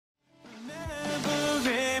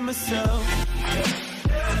myself.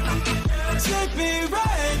 Take me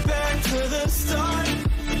right back to the start.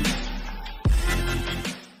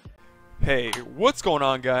 Hey, what's going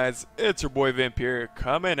on, guys? It's your boy Vimp here,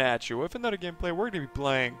 coming at you with another gameplay. We're going to be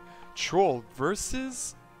playing Troll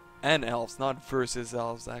versus and Elves, not versus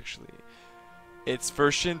Elves actually. It's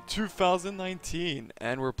version 2019,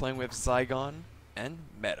 and we're playing with Zygon and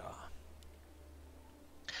Meta.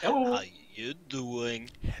 Hello. How you doing?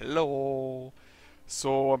 Hello.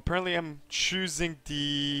 So apparently I'm choosing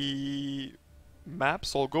the map,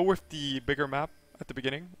 so I'll go with the bigger map at the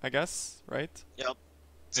beginning, I guess, right? Yep.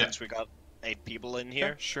 Since we got 8 people in here,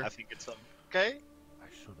 yeah, sure. I think it's okay.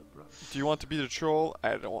 Do you want to be the troll?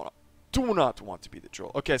 I don't want. Do not want to be the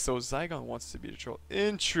troll. Okay, so Zygon wants to be the troll.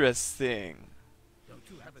 Interesting. Don't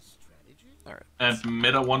you have a strategy? All right. And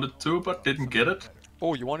Meta wanted to, but didn't get it.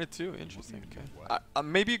 Oh, you wanted to? Interesting. Okay. I'm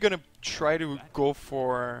maybe gonna try to go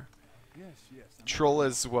for troll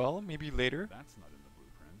as well. Maybe later.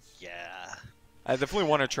 Yeah. I definitely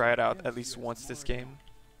want to try it out at least once this game.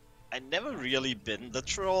 I never really been the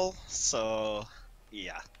troll, so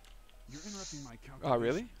yeah. Oh,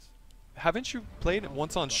 really? Haven't you played it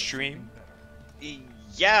once on stream?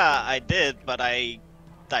 Yeah, I did, but I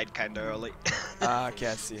died kinda early. Okay,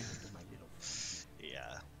 I see.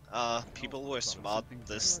 Yeah. People were smart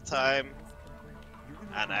this time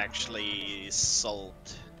and actually sold.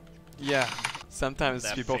 Yeah, sometimes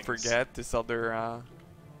Them people things. forget to sell their.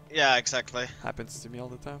 Yeah, exactly. Happens to me all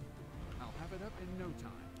the time. I'll have it up in no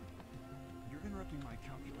time. You're interrupting my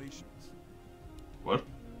calculations. What?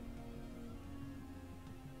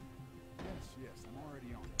 Yes, I'm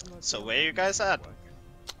already on. So where you guys at?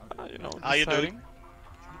 You know, How you deciding. doing?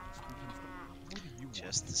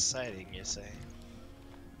 Just deciding, you say.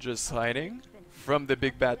 Just hiding from the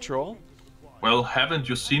big bad troll. Well, haven't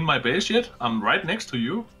you seen my base yet? I'm right next to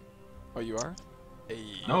you. Oh, you are? Hey.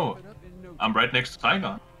 No, I'm right next to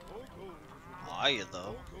Zygon. Are you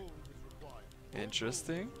though?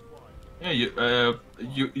 Interesting. Yeah,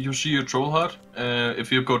 you see your troll hut.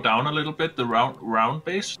 If you go down a little bit, the round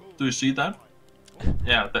base. Do you see that?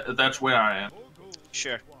 Yeah, that's where I am.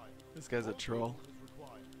 Sure. This guy's a troll.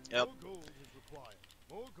 Yep.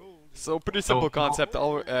 So pretty simple concept.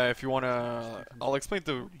 If you wanna, I'll explain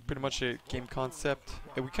the pretty much a game concept.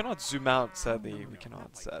 We cannot zoom out, sadly. We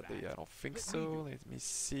cannot, sadly. I don't think so. Let me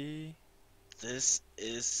see. This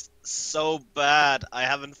is so bad. I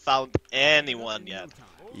haven't found anyone yet.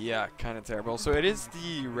 Yeah, kind of terrible. So it is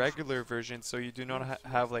the regular version, so you do not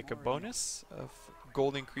have like a bonus of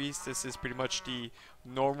gold increase. This is pretty much the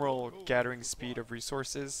normal gathering speed of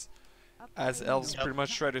resources, as elves pretty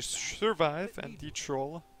much try to survive, and the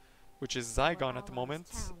troll, which is Zygon at the moment,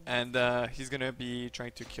 and he's gonna be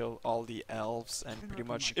trying to kill all the elves, and pretty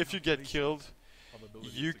much if you get killed,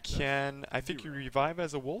 you can, I think you revive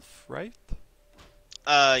as a wolf, right?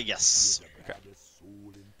 Yes. Okay.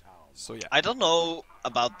 So yeah. I don't know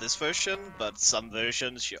about this version, but some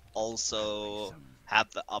versions you also have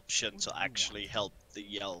the option to actually help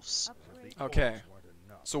the elves. Okay.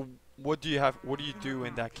 So what do you have? What do you do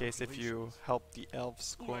in that case if you help the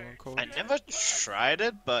elves, quote unquote? I never tried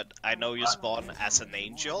it, but I know you spawn as an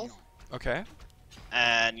angel, Okay.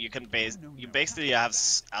 and you can basically have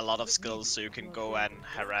a lot of skills, so you can go and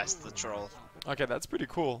harass the troll. Okay, that's pretty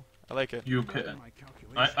cool. I like it. You can.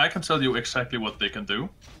 I can tell you exactly what they can do.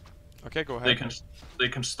 Okay, go ahead. They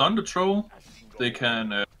can stun the troll. They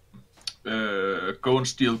can go and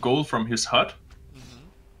steal gold from his hut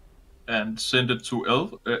and send it to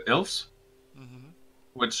elves,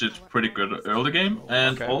 which is pretty good early game.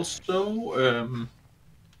 And also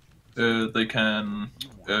they can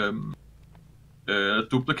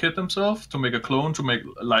duplicate themselves to make a clone to make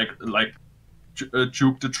like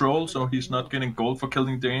juke the troll, so he's not getting gold for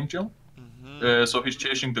killing the angel. So he's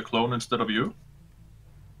chasing the clone instead of you.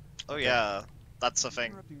 Oh yeah, that's a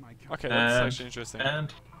thing. Okay, that's actually interesting.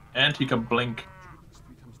 And he can blink.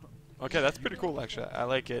 Okay, that's pretty cool actually. I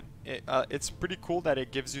like it. It's pretty cool that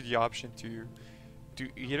it gives you the option to do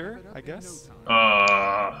either, I guess.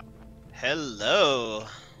 Hello.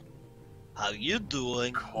 How you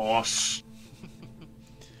doing? Course.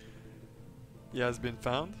 Yeah, has been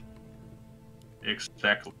found.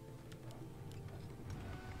 Exactly.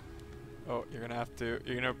 Oh, you're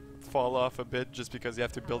gonna fall off a bit just because you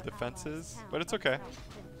have to build defenses, but it's okay.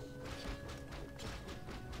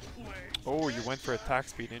 Oh, you went for attack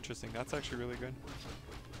speed. Interesting. That's actually really good.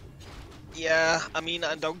 Yeah, I mean,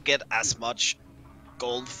 I don't get as much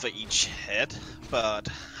gold for each hit, but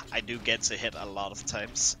I do get to hit a lot of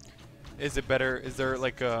times. Is it better? Is there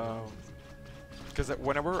like a? Because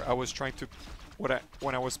whenever I was trying to,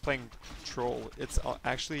 when I was playing troll, it's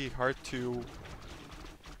actually hard to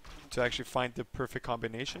to actually find the perfect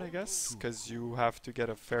combination, I guess, because you have to get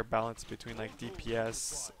a fair balance between like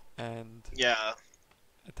DPS and Yeah,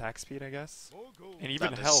 attack speed, I guess. And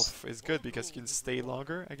even That is- health is good because you can stay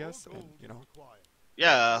longer, I guess, and you know.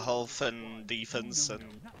 yeah, health and defense and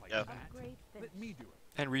yeah. Let me do it.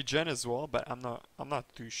 And regen as well, but I'm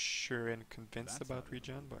not too sure and convinced That's about not in the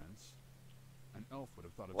regen, but blueprints. An elf would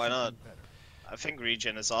have thought of Why not? something better. I think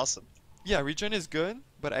regen is awesome. yeah, regen is good,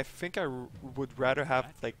 but I think I would rather have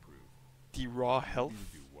That like could prove. the raw Want me health.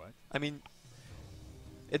 to do what? I mean,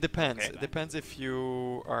 it depends. Okay. It depends if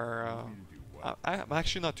you are. Want me to do what? I'm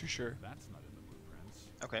actually not too sure, That's not in the blueprints.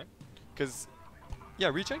 Okay. cause yeah,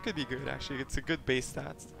 regen could be good actually. It's a good base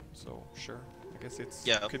stats, so sure. I guess it's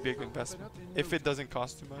Yeah. could be a good investment if it doesn't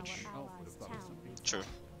cost too much. An elf would have thought of something. True.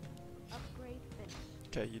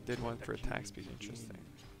 Okay, you did one for attack speed. Interesting.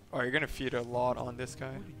 Oh, you're gonna feed a lot on this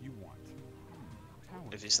guy. What do you want?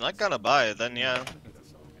 Talent. If he's not gonna buy it, then yeah. That's a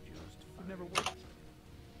self-interest. Would never work.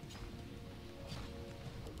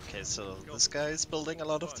 Okay, so this guy is building a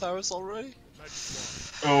lot of towers already.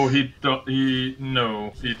 Oh, he did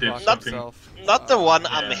Blocked something. himself. Not the one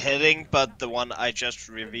I'm Yeah. hitting, but the one I just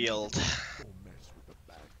revealed.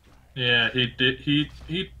 Yeah, he did.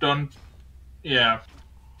 He done. Yeah.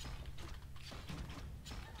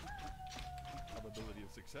 Probability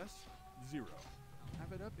of success? 0.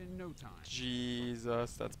 Have it up in no time.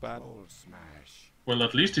 Jesus, that's bad. Oh, smash. Well,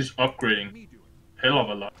 at least he's upgrading Me do it. hell of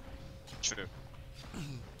a lot. True.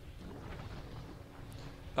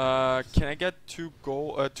 Can I get 2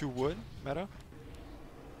 gold, 2 wood, meta?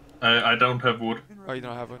 I don't have wood. Oh, you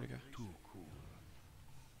don't have one. Okay. Too cool.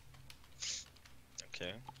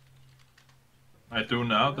 Okay. I do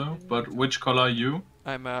now though. But which color are you?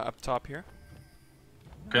 I'm up top here.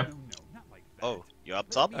 Okay. No, not like that. Oh, you up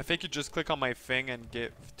top? I think you just click on my thing and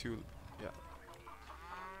get to. Yeah.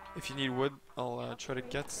 If you need wood, I'll try to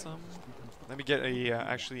get some. Let me get a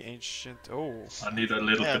actually ancient. Oh. I need a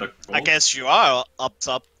little Yeah, bit of gold. I guess you are up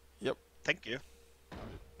top. Yep. Thank you.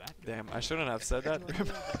 Damn, I shouldn't have said that.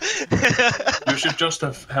 You should just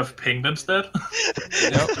have pinged instead.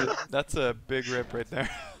 Yep, that's a big rip right there.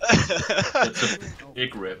 It's a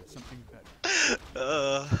big rip. Something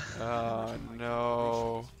better. Oh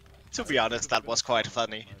no. To be honest, that was quite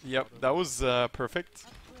funny. Yep, that was perfect.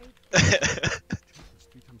 3 times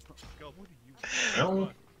what do you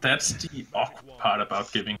Well, that's the awkward part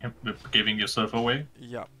about giving yourself away.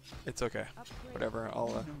 Yep, it's okay. Whatever, I'll.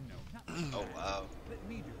 No, not like Oh wow. Let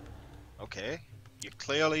me do it. Okay. You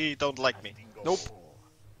clearly don't like me. Nope.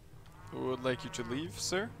 Would like you to leave,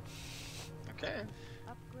 sir? Okay.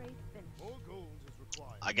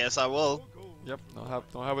 I guess I will. Yep,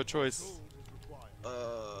 don't have a choice.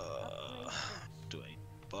 Do I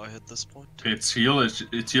buy at this point? Its heal is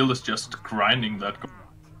just grinding that.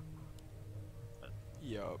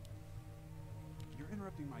 Yup, You're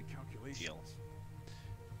interrupting my calculations. Deal.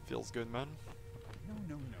 feels good, man. No,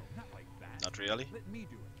 not like that. Not really. Let me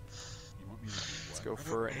do it. You want me to do what? Let's go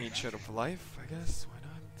for Ancient of Life, I guess. Why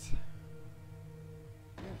not?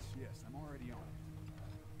 Yes, I'm already on it.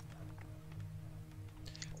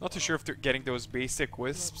 Not too sure if they're getting those basic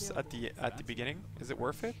wisps at the beginning. Is it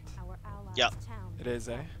worth it? Yeah. It is,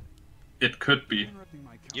 eh? It could be. Interrupting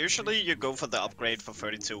my Usually you go for the upgrade for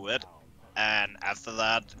 32 wit, and after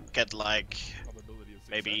that get like probability of success.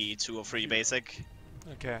 maybe 2 or 3 basic.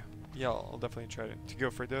 Okay. Yeah, I'll definitely try to go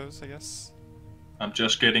for those, I guess. I'm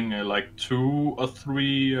just getting like 2 or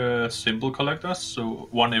 3 symbol collectors, so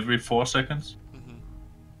 1 every 4 seconds. Hmm.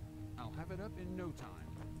 I'll have it up in no time.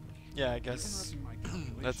 Yeah, I guess Interrupting my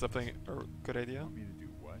calculations. that's definitely a good idea. Want me to do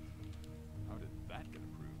what? How did that get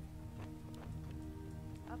approved?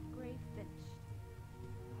 Upgrade finished.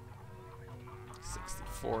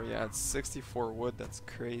 64, yeah, it's 64 wood. That's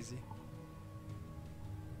crazy.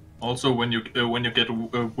 Also, when you get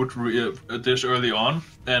wood this early on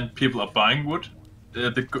and people are buying wood,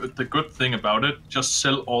 the good thing about it, just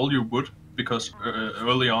sell all your wood because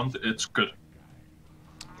early on it's good.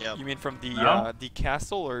 Yeah. You mean from Yeah. the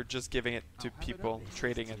castle, or just giving it to people,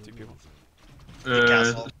 trading it to people? The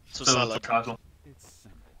castle to sell sell it it. to castle. It's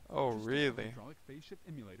simple. Oh, really? Hydraulic phase shift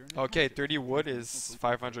emulator and Okay, activate. 30 wood is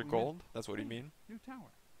 500 gold. That's what you mean. New tower.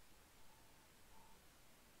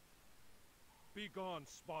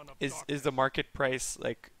 Is the market price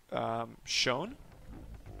like shown?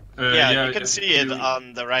 Yeah, you can if see it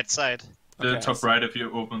on the right side. the Okay, I top see. right if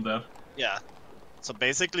you open that. Yeah. So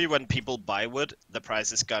basically when people buy wood, the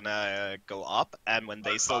price is gonna go up, and when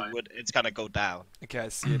they sell Fine. wood, it's gonna go down. Okay, I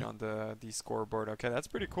see it on the scoreboard. Okay, that's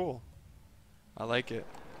pretty cool. I like it.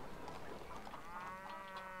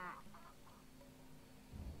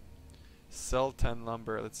 Sell 10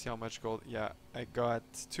 lumber. Let's see how much gold. Yeah, I got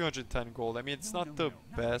 210 gold. I mean, it's not the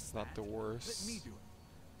best, not the worst.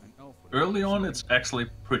 Early on, it's actually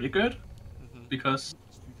pretty good Mhm. because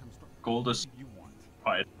gold is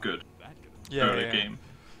quite good Yeah, early yeah. game.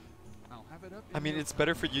 I mean, it's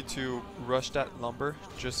better for you to rush that lumber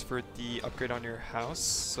just for the upgrade on your house.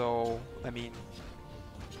 So, I mean,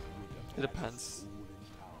 it depends.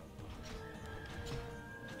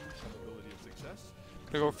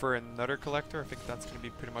 Gonna go for another collector. I think that's gonna be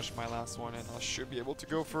pretty much my last one, and I should be able to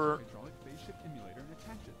go for.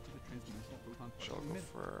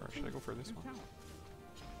 Should I go for this one?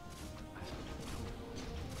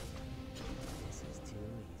 This is too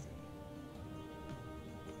easy.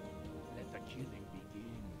 Let the killing begin.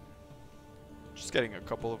 Just getting a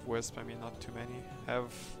couple of wisp. I mean, not too many.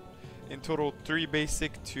 Have in total 3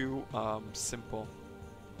 basic, 2 simple.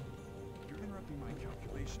 You're interrupting my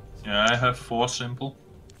calculations. Yeah, I have 4 simple.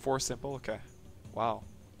 4 simple. Okay. Wow.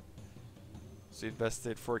 So you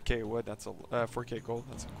invested 4k wood. That's a 4k gold.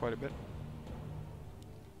 That's quite a bit.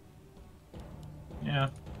 Yeah.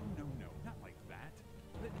 No, not like that.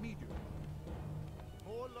 Let me do it.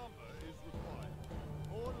 More lumber is required.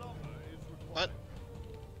 More lumber is What?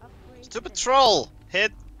 required. Stupid troll!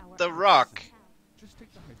 Hit the rock. Just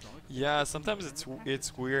take the hydraulic. Yeah, sometimes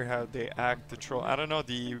it's weird how they act. The troll. I don't know.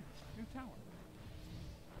 The New tower.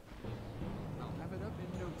 I'll have it up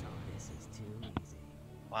in no time. This is too easy.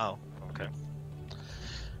 Wow. Okay.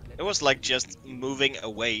 It was like just moving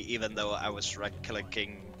away, even though I was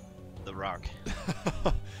right-clicking the rock.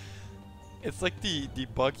 it's like the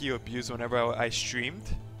bug you abused whenever I streamed.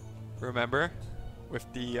 Remember, with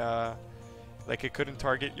the like it couldn't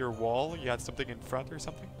target your wall. You had something in front or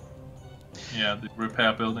something. Yeah, the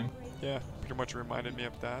repair building. Yeah, pretty much reminded me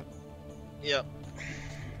of that. Yep.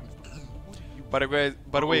 By the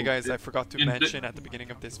way, guys, I it- forgot to in the- mention at the beginning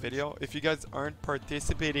of this video, if you guys aren't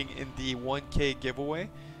participating in the 1K giveaway,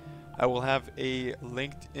 I will have a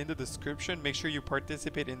link in the description. Make sure you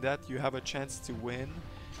participate in that. You have a chance to win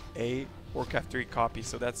a Warcraft 3 copy.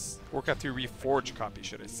 So that's Warcraft 3 Reforged copy,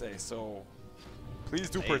 should I say. So please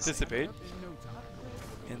do Amazing. participate Up in no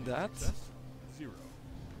time. in that. Success, 0.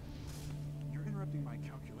 You're interrupting my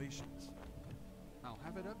calculations. I'll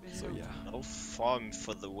have it up in So no yeah. time. No farm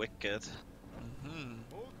for the wicked. Hmm.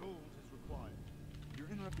 More gold is required. You're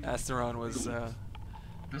interrupting my Asteron was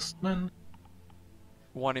Investment.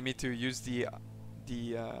 wanting me to use the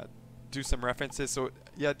do some references. So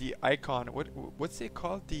yeah, the icon. What's it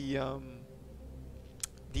called? The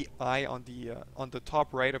eye on the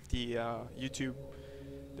top right of the YouTube.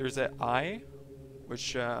 There's an eye,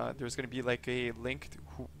 which there's gonna be like a link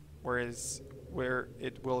to where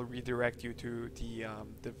it will redirect you to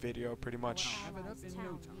the video pretty much. I'll have it up in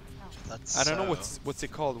no time. That's I don't know what's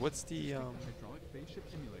it called. What's the Hydraulic spaceship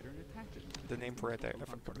emulator and attach it to the name for it? I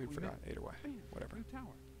completely forgot. Either way, Bam, whatever. new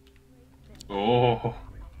tower. Oh,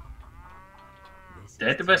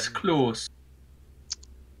 that was close.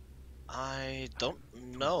 I don't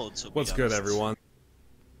know, to be What's good, honest. everyone?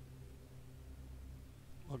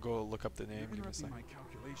 I'll go look up the name. You're Give me a interrupting second. my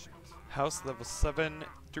calculations. House level 7,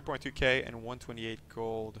 3.2k, and 128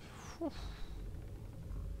 gold. Whew.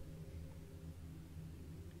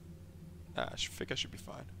 I think I should be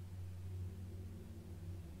fine.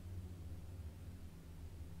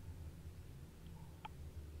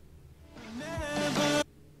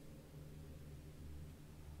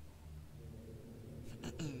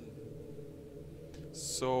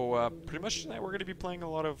 So pretty much tonight we're going to be playing a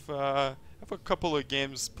lot of. I have a couple of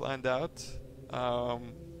games planned out. No,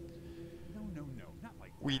 not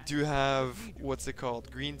like We that. do have, what's it called,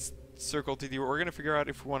 Green Circle TD. We're going to figure out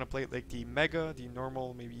if we want to play like the Mega, the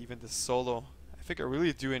Normal, maybe even the Solo. I think I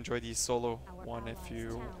really do enjoy the Solo one. If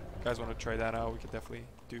you guys want to try that out, we could definitely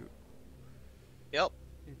do. Yep,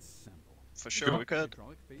 It's simple. for sure we could.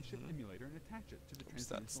 Hydraulic spaceship emulator and attach it to the Oops,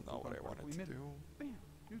 that's transdimensional not what I photon wanted to particle do. emitter. Bam,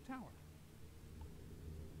 new tower.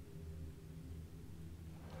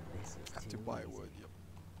 Have to buy wood, yep.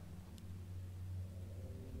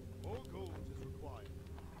 More gold is required.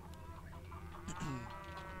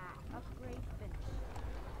 Upgrade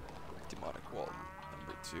finished. Demonic Wall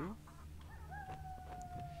number 2.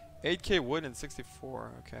 8k wood and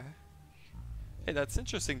 64, okay. Hey, that's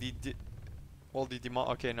interesting. Well, the demon.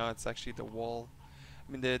 Okay, no, it's actually the wall.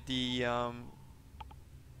 I mean, the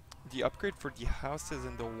upgrade for the houses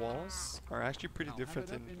and the walls are actually pretty I'll have different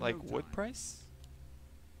it up in in like no wood time. price.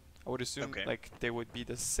 I would assume Okay. like they would be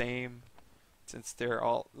the same, since they're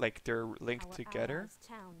all like they're linked Our together. allies'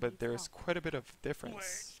 town But needs there's help. quite a bit of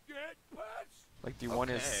difference. Get past. Like the one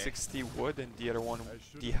is Okay. 60 wood and the other one,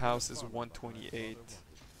 the house is 128.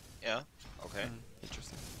 Yeah, okay.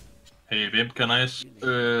 Interesting. Hey Vimp, can I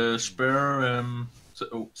spare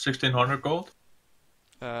 1600 gold?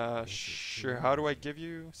 Sure. How do I give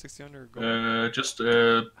you 600 gold? Just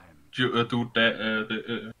do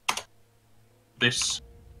that, this,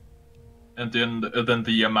 and then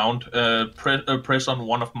the amount. Press on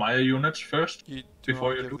one of my units first You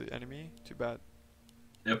before don't you give do. the enemy? Too bad.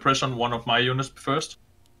 Yeah, press on one of my units first.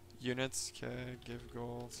 Units, okay, give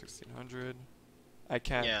gold 1600. I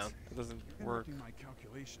can't. Yeah. It doesn't work. Interrupting my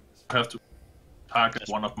calculations. I have to target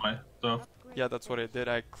one of my stuff. Upgrade Yeah, that's what I finish. did.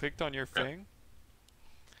 I clicked on your Yeah. thing.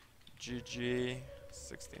 GG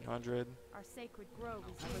 1600. Our sacred grove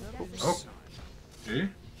is Have it up in being Oh. decimated. no time. Okay,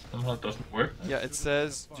 somehow it doesn't work. Yeah, it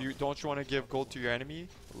says, don't you want to give gold to your enemy?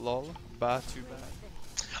 Lol. Bah, too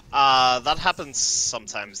bad. That happens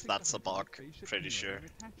sometimes. That's a bug. Pretty sure.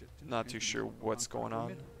 Not too sure what's going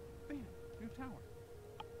on. Bam, new tower.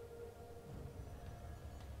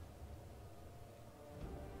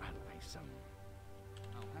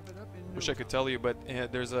 I'll have it up in Wish no I could time. tell you, but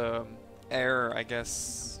there's a error, I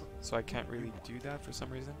guess, so I can't really do that for some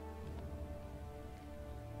reason.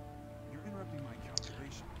 You're interrupting my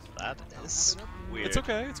calculations. That is weird. It's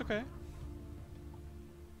okay, it's okay.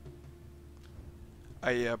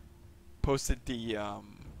 I posted the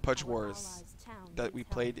Pudge Our Wars allies' town that we needs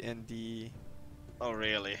played help. in the... Oh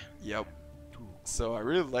really? Yep. So I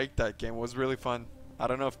really liked that game. It was really fun. I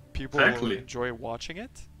don't know if people Exactly. enjoy watching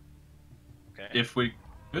it. Okay. If we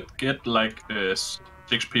could get like 6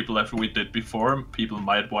 people as we did before, people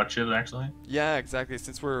might watch it actually. Yeah, exactly.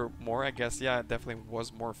 Since we're more, I guess, yeah, it definitely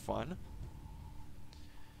was more fun.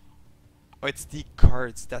 Oh, it's the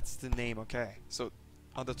cards. That's the name. Okay. So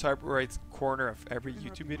on the top right corner of every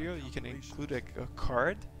YouTube video, you can include a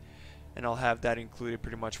card, and I'll have that included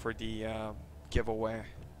pretty much for the giveaway.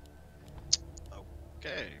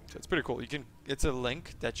 Okay. So it's pretty cool. You can. It's a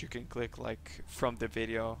link that you can click like from the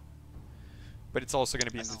video, but it's also gonna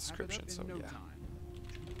be in the I'll have it description. up So in no yeah. time.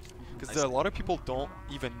 Because a lot of people don't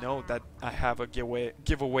even know that I have a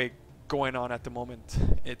giveaway going on at the moment.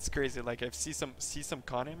 It's crazy. Like I see some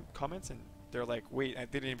comments and they're like, "Wait, I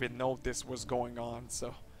didn't even know this was going on."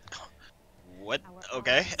 So What? Our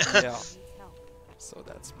Okay. allies' town Yeah. needs help. so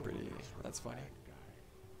that's funny.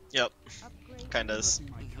 Yep. Upgrade Kinda finish. is. Interrupting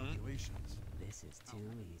my Mhm. calculations. This is too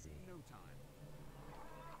easy. No time.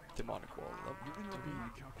 Demonic wall up You're to interrupting my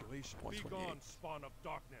be calculations. Be 128. gone, spawn of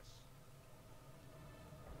darkness.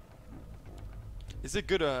 Is it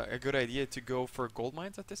a good idea to go for gold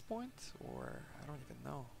mines at this point, or I don't even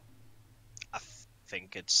know. I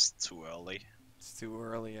think it's too early. It's too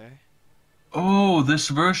early, eh? Oh, this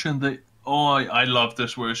version, I love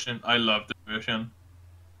this version. I love this version.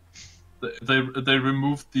 They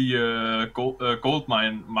removed the gold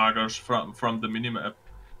mine markers from the minimap,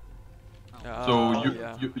 so Oh, you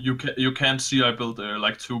yeah. you can't see I built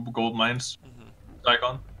like 2 gold mines Mhm.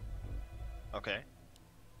 icon. Okay.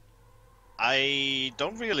 I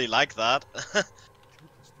don't really like that,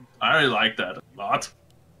 I like that a lot.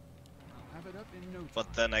 I'll have it up in no time.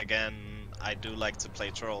 but then again, I do like to play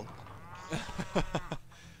troll.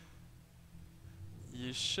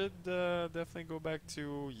 You should definitely go back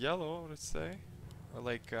to yellow, let's say. Or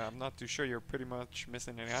like, I'm not too sure. You're pretty much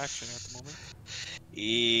missing in action at the moment.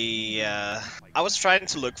 Yeah. I was trying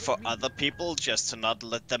to look for other people just to not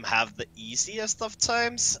let them have the easiest of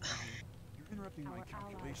times. You're interrupting Our my allies'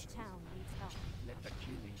 calculations. town needs help. Let the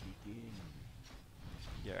killing begin.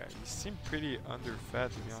 Yeah, you seem pretty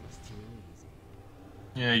underfed, to be honest. Too easy.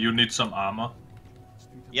 Yeah, you need some armor. It's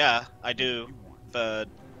 3 times Yeah, I what do, you want. but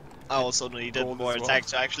I also needed Gold more as well. attack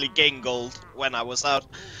to actually gain gold when I was out.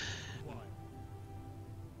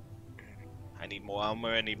 I need more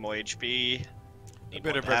armor, I need more HP, A need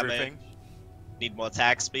bit more of damage, everything. need more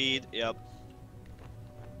attack speed, yep.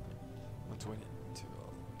 122.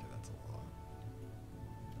 Okay, that's a lot.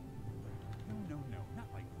 No, not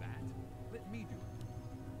like that. Let me do it.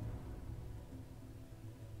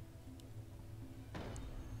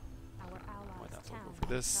 Our Why allies' not town go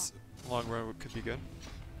for needs this? help. Long run could be good.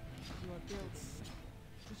 You are built.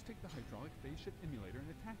 Just take the hydraulic phase shift emulator and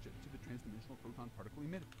attach it to the transdimensional proton particle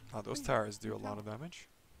emitter. Those towers do a lot of damage.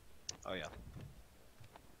 Oh yeah.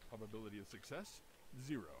 Probability of success?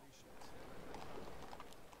 0.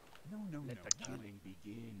 No, Let the killing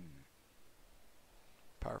begin.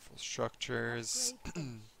 Powerful structures.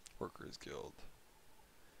 Upgrade Workers Guild.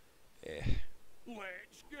 Eh.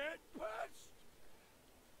 Let's get past.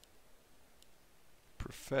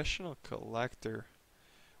 Professional collector.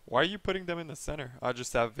 Why are you putting them in the center? I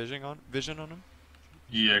just have vision on them.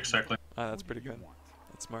 Yeah, exactly. Ah, that's What pretty do you good. want?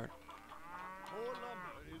 That's smart. More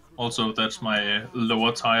lumber is Also, that's my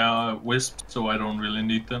lower tire wisp, so I don't really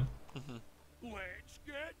need them. Mhm. Let's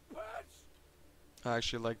get past. I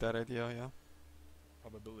actually like that idea, yeah.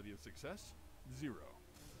 Probability of success, 0.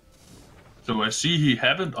 So I see he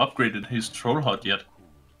haven't upgraded his troll hut yet.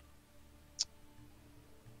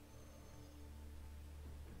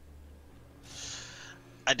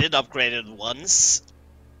 I did upgrade it once.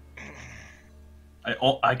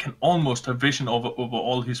 I can almost have vision over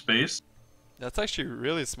all his base. That's actually a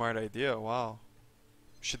really smart idea, wow.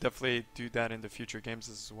 Should definitely do that in the future games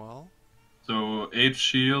as well. So 8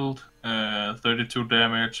 shield, 32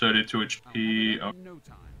 damage, 32 HP. I'll have it up in no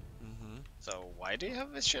time. So why do you have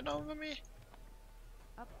vision over me?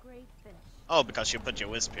 Upgrade finished. Oh, because you put your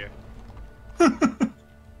wisp here.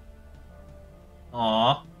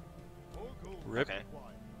 Aww. Rip. Okay.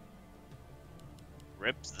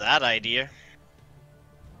 Rip that idea.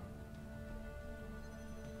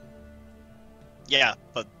 Yeah,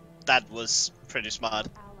 but that was pretty smart.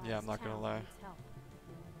 Yeah, I'm not gonna Town lie. needs help.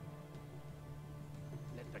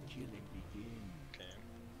 Let the killing begin. Okay.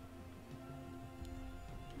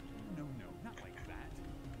 No, not like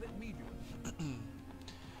that. Let me do it.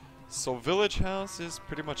 So village house is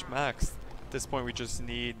pretty much maxed. At this point we just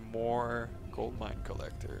need more gold mine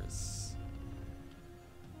collectors.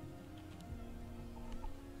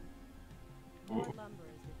 More Oh. lumber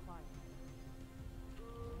is required.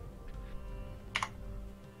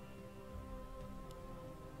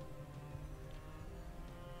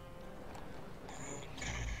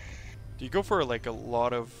 Do you go for like a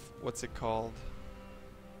lot of, what's it called?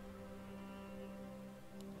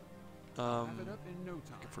 Have it up in no time.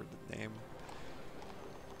 Looking for the name.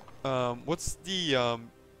 What's the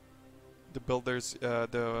builders,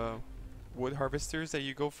 the wood harvesters that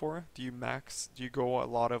you go for? Do you go a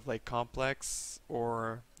lot of like complex,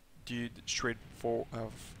 or do you straight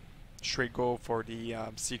go for the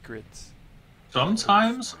secret?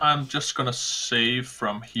 Sometimes I'm just gonna save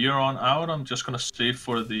from here on out. I'm just gonna save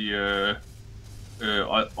for the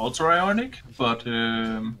Ultra Ionic, but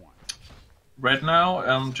right now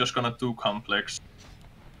I'm just gonna do complex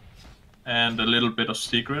and a little bit of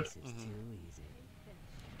secret. This is too easy.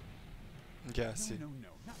 Yeah, I see. No,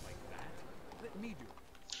 not like that. Let me do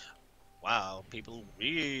it. Wow, people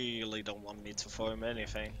really don't want me to farm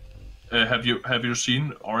anything. Have you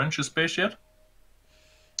seen Orange's base yet?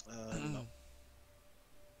 No.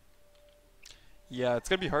 Yeah, it's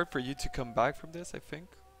gonna be hard for you to come back from this, I think.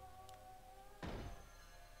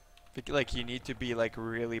 Like you need to be like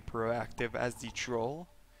really proactive as the troll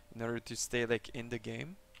in order to stay like in the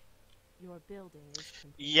game. Your building is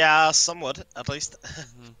complete. Yeah, somewhat, at least.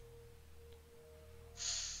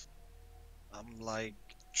 I'm like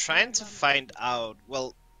trying to find out.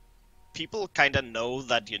 Well, people kind of know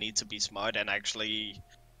that you need to be smart and actually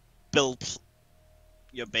build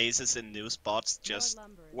your bases in new spots, just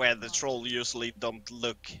lumber is where the required. troll usually don't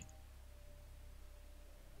look,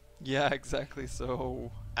 Yeah, exactly.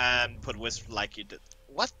 So and put wisp like you did.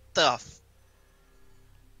 What the? Our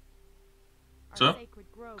So? sacred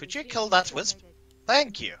grove Could is you being kill that wisp? infiltrated.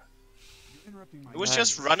 Thank you. You're interrupting my It was Nice.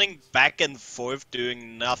 just running back and forth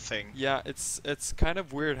doing nothing. yeah, it's kind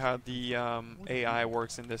of weird how the AI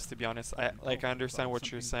works in this. To be honest, I understand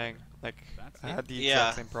what you're saying. Like I had the Yeah.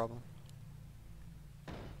 exact same problem.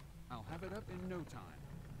 I'll have it up in no time.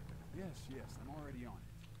 Yes, I'm already on it.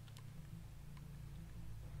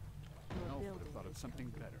 Your Elf would have building thought of is something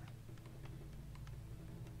complete. better.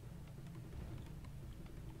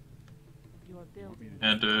 Your building.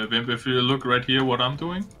 And Vimp, if you look right here, what I'm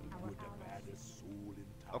doing. Our allies.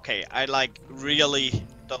 Okay, I like really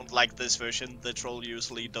don't like this version. The troll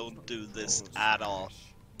usually don't do this at all.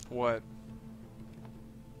 What?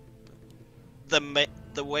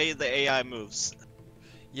 The way the AI moves.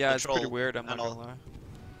 Yeah, it's pretty Control weird. I'm not and gonna all. lie.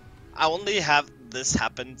 I only have this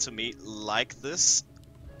happen to me like this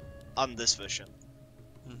on this version.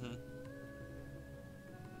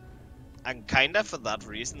 And kinda for that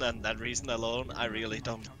reason and that reason alone, I really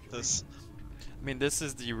don't like this. I mean, this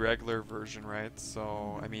is the regular version, right?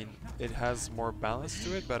 So, I mean, it has more balance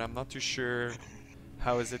to it, but I'm not too sure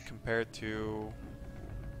how is it compared to,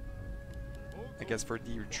 I guess, for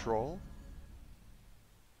the troll.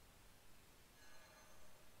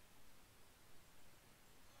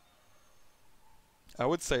 I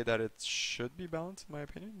would say that it should be balanced, in my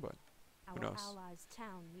opinion, but Our knows? allies'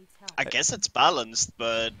 town needs help. I guess it's balanced,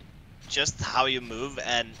 but just how you move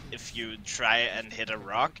and if you try and hit a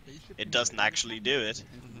rock, it doesn't actually do it.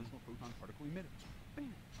 Transdimensional proton particle emitter.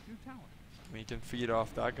 Bam! New tower. I mean, you can feed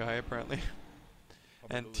off that guy, apparently.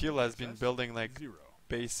 And Probability of Teal has been success, building, like, 0.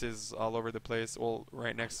 bases all over the place, all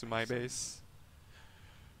right next to my base.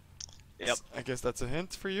 Yep, I guess that's a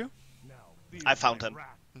hint for you? Now, these I found like him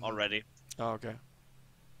rats. already. Oh, okay.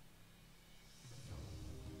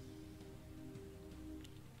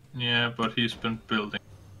 Yeah, but he's been building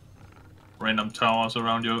random towers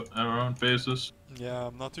around bases Yeah,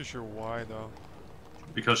 I'm not too sure why though.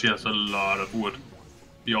 because he has a lot of wood.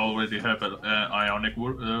 He already have an ionic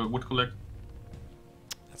wood collect.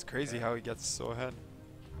 That's crazy how he gets so ahead.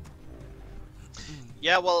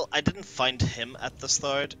 Yeah, well, I didn't find him at the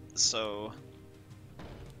start, so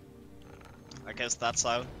I guess that's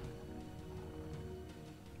how.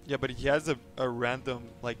 Yeah, but he has a random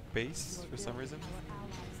like base for some reason.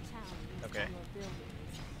 Okay.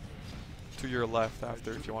 To your left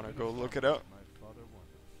after if you want to go look it up. My father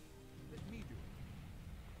wanted. Let me do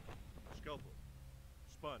it. Scalpel.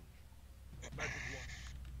 Sponge. Magic wand.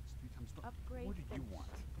 It's 3 times the... Upgrade What do you finished. want?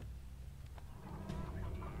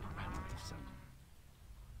 Vampirism.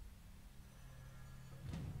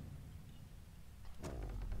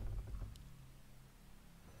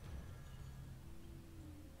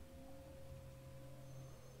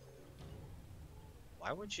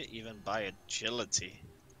 Why would you even buy agility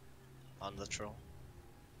on the troll?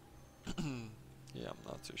 Yeah, I'm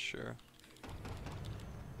not too sure.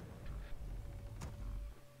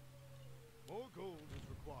 More gold is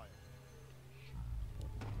required.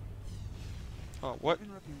 Oh, what?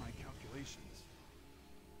 Interrupting my calculations.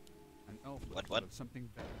 An elf What? thought of something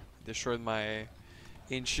better. Destroyed my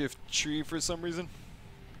ancient tree for some reason.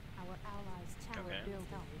 Our allies' tower Okay. built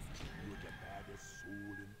up. You're the baddest soul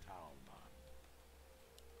in town,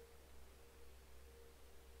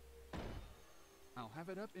 man. I'll have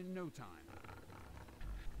it up in no time.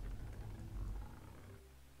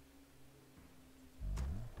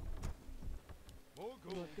 More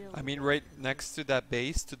Your gold. building. I mean, right next to that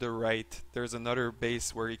base to the right, there's another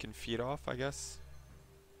base where you can feed off, I guess.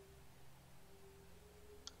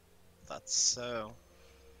 That's so.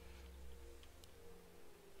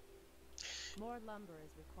 More lumber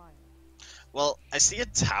is required. Well, I see a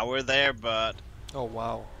tower there, but Oh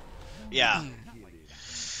wow. yeah.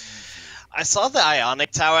 I saw the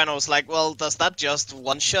Ionic Tower and I was like, well, does that just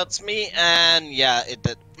one-shots me? And yeah, it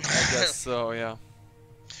did. I guess so, yeah.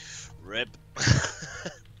 Rip.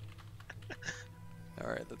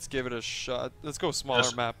 Alright, let's give it a shot. Let's go smaller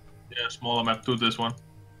Yes. map. Yeah, smaller map to this one.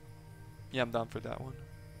 Yeah, I'm down for that one.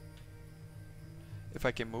 If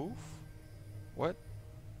I can move? What?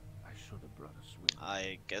 I should have brought a swing.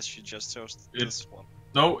 I guess you just chose It- this one.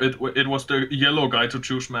 No, it was the yellow guy to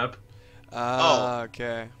choose map, Ah,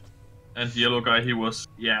 okay. and the yellow guy he was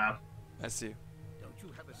I see. Don't you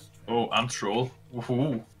have a Oh, I'm troll.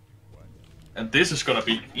 Woohoo. And this is gonna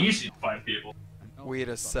be easy to find people. An elf Wait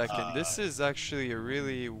a thought- second. This is actually a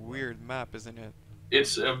really weird map, isn't it?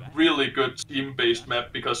 It's a really good team-based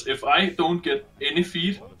map because if I don't get any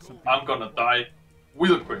feed, I'm gonna die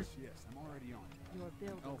real quick. Yes, I'm already on. Your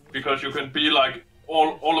building. Elf Because you can be like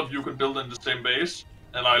all of you can build in the same base,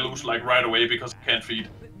 and I lose like right away because I can't feed.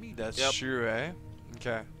 Let me That's Yep. true, eh?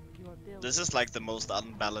 Okay. Your building. This is like the most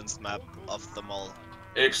unbalanced map of them all.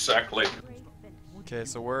 Exactly. Upgrade finished. Okay,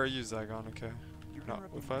 so where are you, Zygon? Okay. You're Not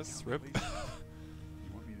interrupting with my us. Rip. calculations.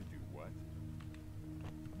 You want me to do what?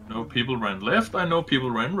 No people ran left. I know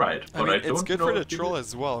people ran right, I but mean, I don't it's good know for the if people- troll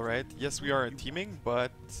as well, right? Yes, we are teaming,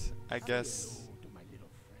 but I guess to my little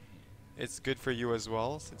friend. it's good for you as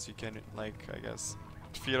well, since you can, like, I guess,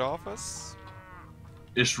 feed off us.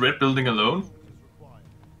 Is red building alone?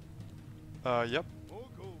 Yep. More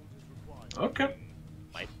gold is required. Okay.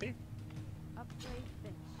 Might be. Upgrade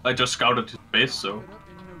finished. I just scouted his base, so Have it up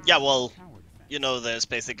in no Yeah, time. well, Tower defense. you know, there's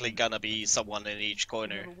basically gonna be someone in each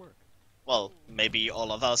corner. That'll work. Well, maybe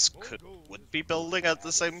all of us would be building at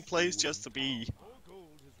the same place just to be More gold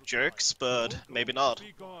is required. jerks, but maybe not.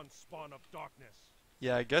 Be gone, spawn of darkness.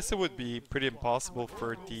 Yeah, I guess it would be pretty impossible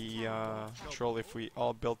for the troll if we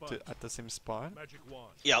all built it at the same spawn. Magic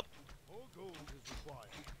wand. Yep. More gold is required.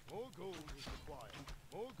 More gold is required.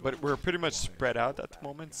 More gold But we're is pretty much required. spread out at the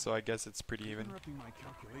moment, so I guess it's pretty even. Interrupting my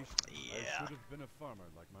calculations. I Yeah. should have been a farmer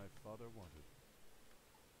like my father wanted.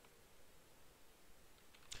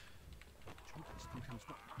 Truth is 3 times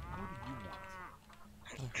the... What do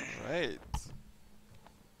you want? Alright.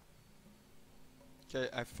 Okay,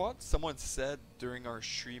 I thought someone said during our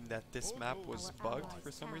stream that this map was Our bugged allies'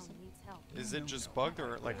 for some town reason. needs help. Is it just bugged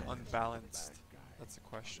or like unbalanced? That's the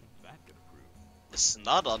question. That could prove. It's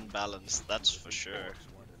not unbalanced, that's for sure.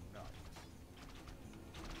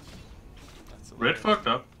 That's a red little- fucked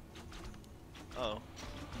up. Oh.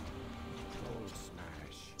 Gold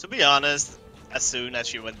smash. To be honest, as soon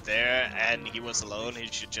as you went there and he was alone, he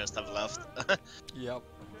should just have left. Yep. Build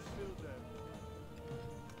them.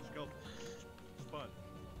 Scalpel. Sponge.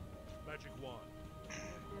 Magic wand. Your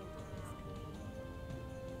building is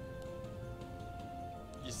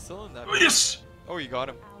complete. You still in that? Oh, yes! Oh, you got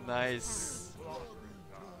him. Nice.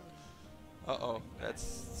 Uh-oh,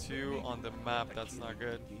 that's 2 on the map, that's not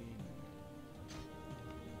good.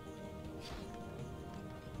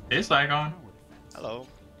 Hey, Saigon. Hello.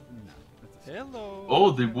 Hello!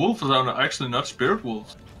 Oh, the wolves are actually not spirit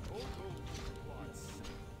wolves.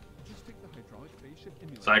 Just take the hydraulic phase shift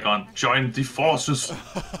emulator. Saigon, join the forces! Join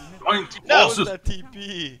the No! What was forces! that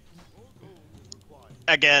TP?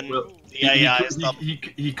 Again, Well, the AI stuff.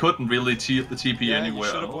 he couldn't really the TP Yeah, you anywhere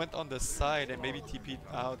should have else. went on the side and maybe TP'd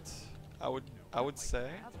out. I would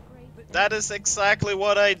say. Upgrade That is exactly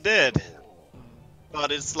what I did.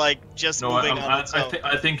 But it's like just No, moving on its own.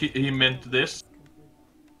 I think he meant this.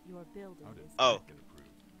 your building is Oh. Get approved.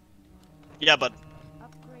 Yeah, but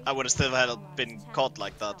upgrade I would have still had allies been town caught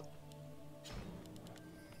like that.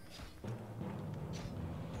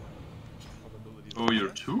 needs help. Oh, you're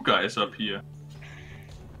 2 guys up here.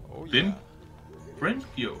 Oh yeah. Vimp, friend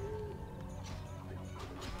you.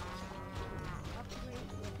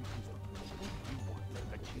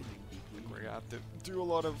 We're gonna have to do a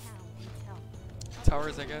lot of Needs help.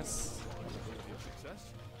 towers, I guess. Probability of success?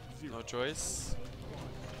 0. No choice.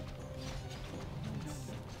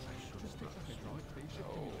 Just take the hydraulic phase shift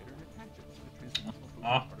emulator and attach it to the transdimensional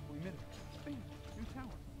Ah. photon particle emitter. Bam! New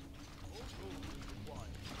tower.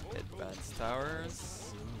 Advanced towers.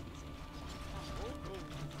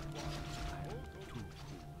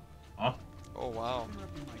 Huh? Oh wow.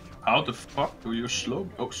 Interrupting my calculation. How the fuck do you slow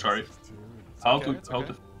me? Oh, sorry. How okay, do it's how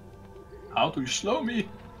okay. how do you slow me?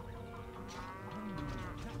 Not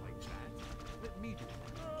like that. Let me do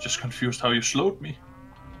it. Just confused how you slowed me.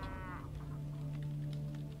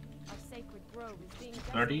 Our sacred grove is being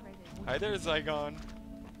 30. desecrated. Hi there, Zygon.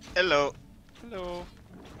 Hello, Hello.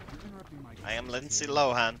 You're interrupting my I am calculation. Lindsay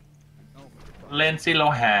Lohan. Oh, Lindsay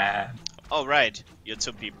Lohan. Oh right, you're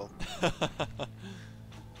 2 people.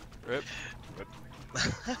 Rip. It's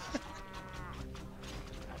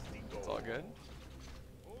all good.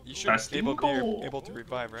 You should be Castingo. able to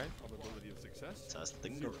revive, right? probability of success?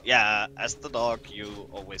 Testing. Yeah, as the dog, you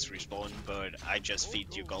always respawn, but I just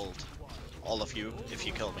feed you gold. All of you, if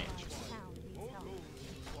you kill me. Town needs help.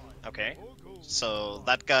 Okay. So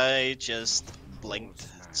that guy just blinked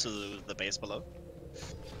to the base below.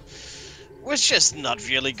 Which just not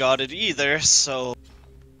really got it either, so...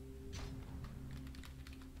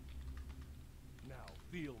 Now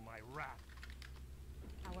feel my wrath.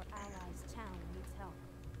 Our allies' town needs help.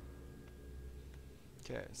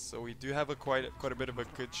 Okay, so we do have quite a bit of a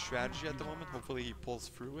good strategy at the moment. Hopefully he pulls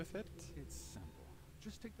through with it. It's simple.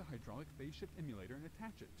 Just take the hydraulic phase shift emulator and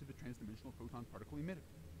attach it to the transdimensional photon particle emitter.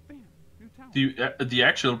 Bam! New tower. The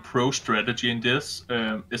actual pro strategy in this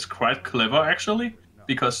is quite clever actually,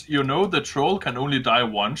 because you know the troll can only die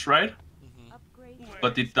once, right? Upgrade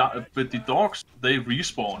But the dogs they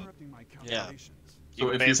respawn. Interrupting my Yeah. calculations. You So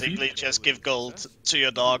if you basically feed- just give gold to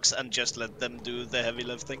your dogs and just let them do the heavy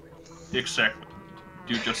lifting. Exactly.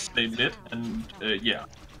 You just stay lit and yeah.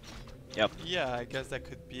 Yeah, I guess that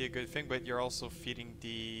could be a good thing, but you're also feeding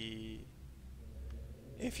the...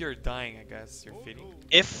 If you're dying, I guess you're feeding...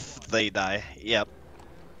 If they die, yep.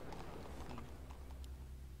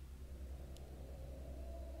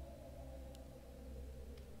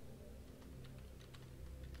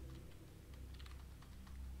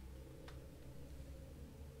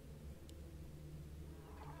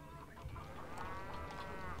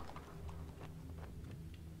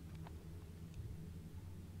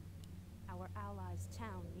 Our allies'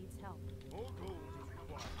 town needs help. More gold is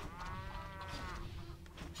required.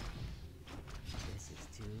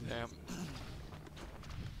 Damn.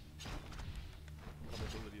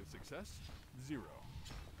 Probability of success? 0.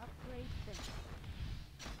 Upgrade finished.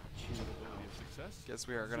 Probability of success? Guess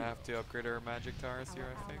we are gonna have to upgrade our magic towers here,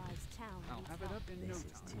 Our I think. allies' town I'll needs have it help. up in no time.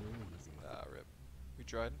 Ah, rip. We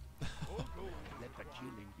tried. More gold. Let the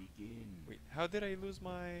killing begin. Wait, how did I lose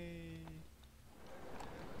my...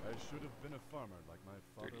 I should have been a farmer like my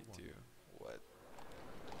father 32? wanted. What?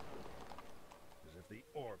 As if the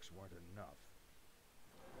orcs weren't enough.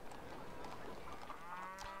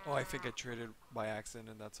 Oh, I think I traded by accident,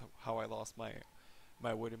 and that's how I lost my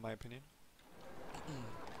wood, in my opinion.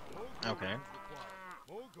 More gold Okay. is required.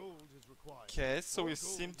 More gold is required. Okay, so we More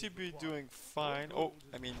seem gold to is be required. doing fine. More Oh, gold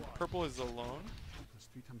I is mean, required. purple is alone. 2 plus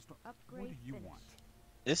 3 times what Upgrade do you finished. want?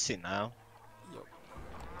 Is he now? Yup.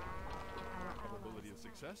 Our Probability allies'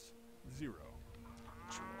 of success? 0. More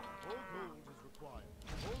gold is required.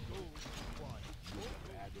 More gold is required. More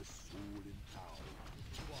gold Add a soul in power.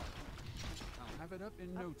 is required. I'll have it up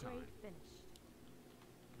in no time. upgrade finished.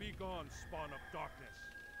 Be gone, spawn of darkness.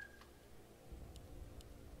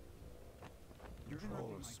 You're Troll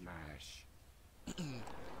interrupting my smash.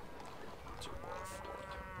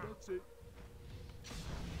 That's it.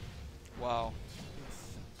 Wow.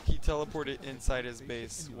 He teleported inside his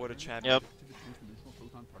base. What a champion. Yep. To the transdimensional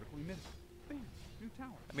photon particle emitter. Bam! New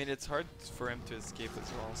tower. I mean, it's hard for him to escape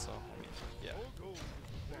as well, so, I mean, yeah.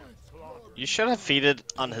 You should have feeded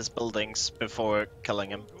on his buildings before killing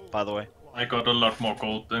him, by the way. I got a lot more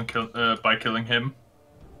gold than by killing him.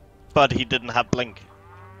 But he didn't have blink.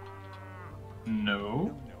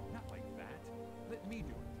 No. Not like that. Let me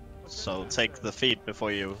do it. So take the feed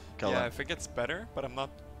before you kill Yeah, I him. think it's better, but I'm not...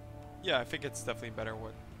 Yeah, I think it's definitely better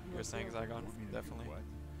what you're saying, Zygon. Definitely.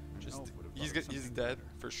 Just, he's dead,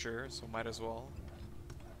 for sure, so might as well.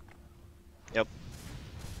 Yep.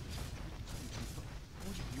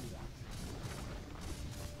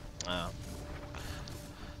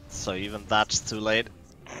 So even that's too late.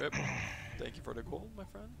 Yep. Thank you for the gold, my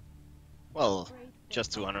friend. Well,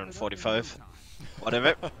 just 245.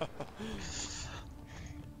 Whatever. Yeah, it's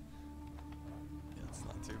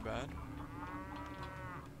not too bad.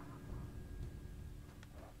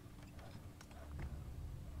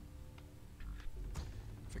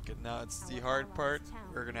 Forget now it's the hard part.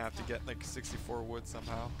 We're gonna have to get like 64 wood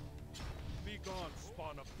somehow. Be gone,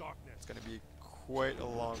 spawn of darkness. It's gonna be quite a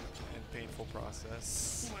long and painful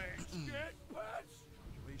process.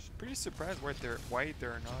 Pretty surprised why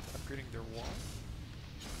they're not upgrading their wall.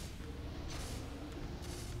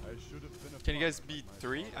 Can you guys beat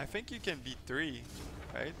 3? I think you can beat 3,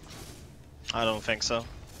 right? I don't think so.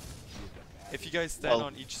 If you guys stand Well-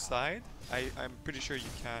 on each side, I'm pretty sure you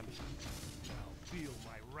can. Feel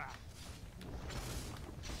my wrath.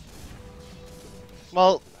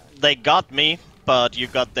 Well, they got me, but you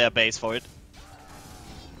got their base for it.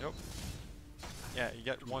 Nope. Yeah, you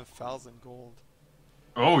get 1,000 gold.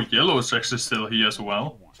 Oh, yellow is actually still here as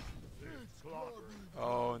well.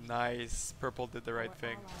 Oh, nice. Purple did the right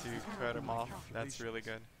thing to cut him off. That's really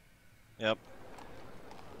good. Yep.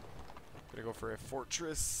 Gonna go for a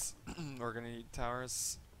fortress. We're gonna need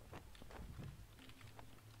towers.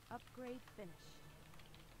 Upgrade finished.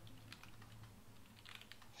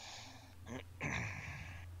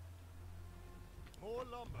 More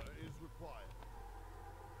lumber is required.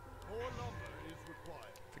 More lumber is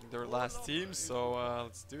required. I think they're last team, so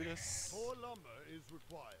let's do this. More lumber is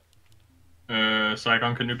required.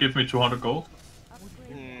 Zygon, can you give me 200 gold?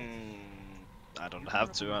 Upgrade I don't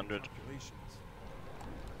have 200.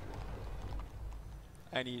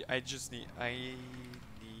 I need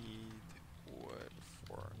wood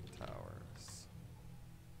for towers.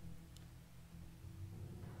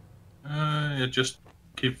 Yeah, just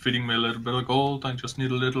keep feeding me a little bit of gold. I just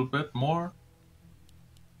need a little bit more.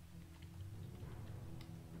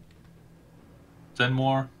 10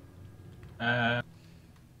 more.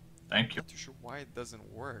 Thank you. Not too sure why it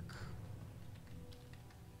doesn't work.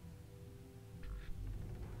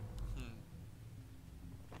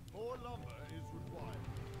 More lumber is required.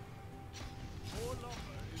 More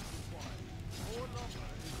lumber is required. More lumber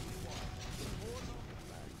is required. More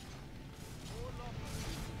lumber. More lumber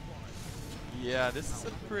is required. Yeah, this is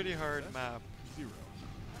a pretty hard map.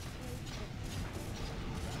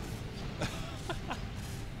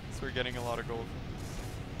 So we're getting a lot of gold.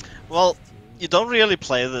 Well, you don't really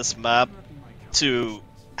play this map to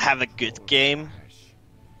have a good game.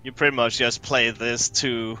 You pretty much just play this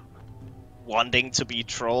to wanting to be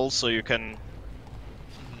troll so you can,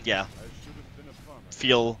 yeah,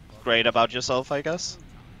 feel great about yourself, I guess.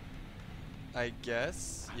 I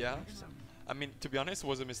guess, yeah. I mean, to be honest, it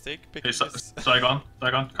was a mistake Hey, picking this. Zygon,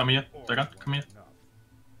 come here. Zygon, come here.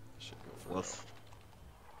 Should go for Woof.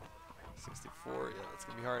 64. Yeah, that's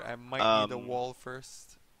gonna be hard. I might need a wall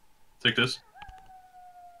first. Take this.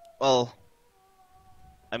 Well,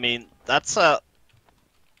 I mean, that's a...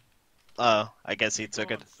 I guess he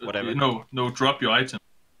took it. Whatever. No, drop your item.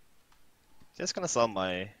 Just gonna sell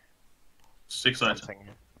my 6 items. something.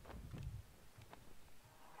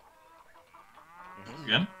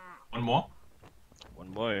 Again? One more? One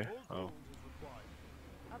more. Oh.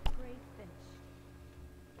 upgrade finished.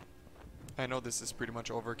 I know this is pretty much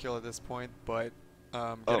overkill at this point, but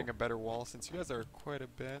getting a better wall since you guys are quite a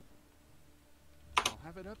bit. I'll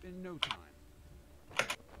have it up in no time.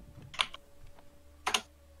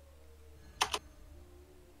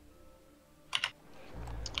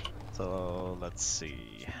 So let's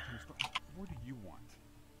see. What do you want?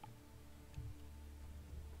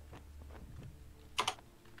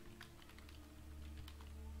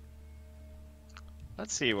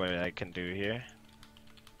 Let's see what I can do here.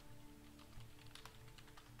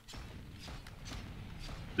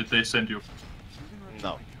 Did they send you?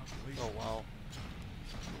 No. Oh wow.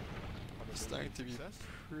 I'm starting to be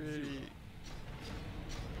pretty.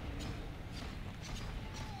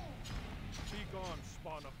 Be gone,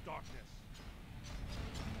 spawn of darkness.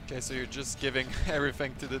 Okay, so you're just giving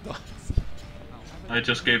everything to the dogs. I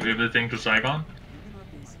just gave everything to Saigon.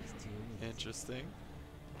 Interesting.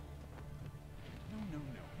 No, no,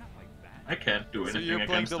 no, not like that. I can't do So anything you're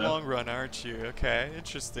playing against the that. long run, aren't you? Okay,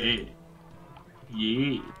 interesting.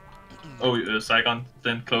 Yeah. Yeah. Oh, Saigon,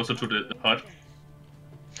 then closer to the hut.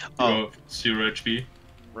 You Oh. have 0 HP.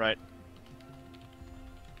 Right.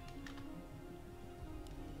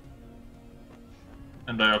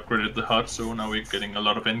 And I upgraded the hut, so now we're getting a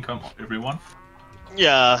lot of income, everyone.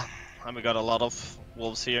 Yeah, and we got a lot of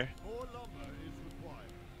wolves here. More lumber is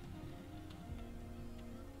required.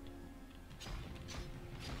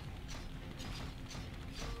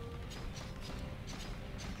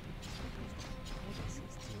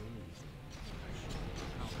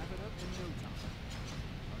 I'll have it up in no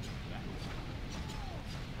time.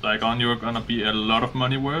 Saigon, you're gonna be a lot of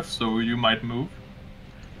money worth, so you might move.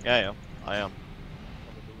 Yeah, I am.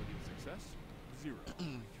 Probability of success? 0.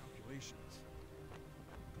 Calculations.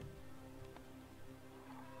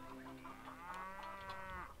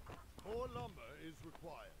 More lumber is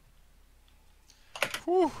required.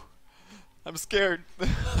 Whew. I'm scared.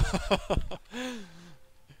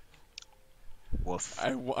 Woof.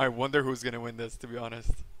 I wonder who's gonna win this, to be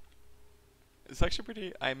honest. It's actually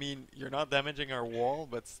pretty. I mean, you're not damaging our wall,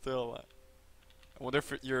 but still. I wonder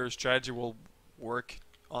if your strategy will work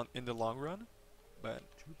in the long run. But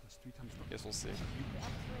 2 plus 3 times I guess we'll see. You do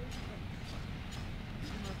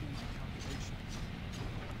not do my calculations.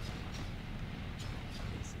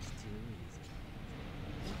 This is too easy.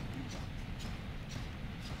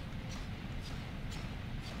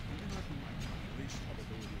 You do not do my calculation.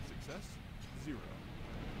 Probability of success? 0.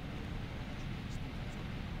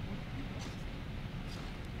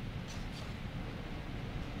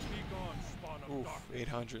 Be gone, spawn of Oof, darkness.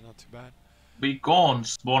 800, not too bad. Be gone,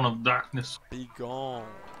 spawn of darkness. Be gone.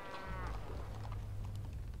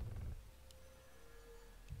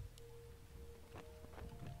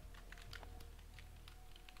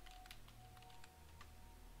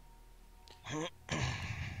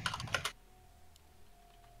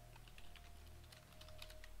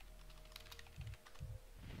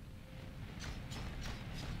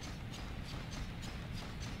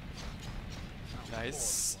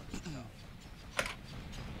 Nice.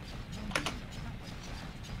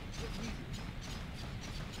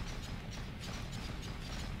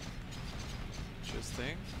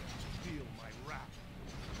 Interesting. Feel my wrath.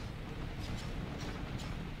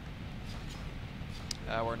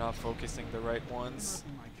 We're not focusing the right ones.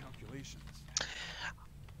 Do my calculations.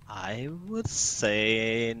 I would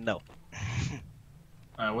say no.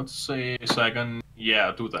 I would say Saigon,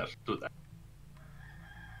 yeah, do that, do that.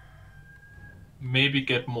 Maybe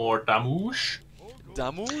get more damage.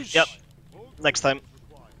 Damage? Yep. Next time.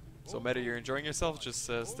 So Meta, you're enjoying yourself, just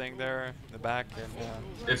staying there in the back and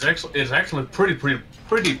It's actually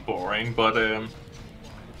pretty boring, but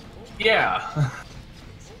yeah.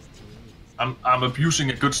 I'm abusing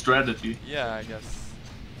a good strategy yeah, I guess.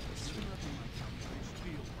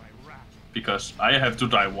 because I have to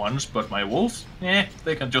die once, but my wolves,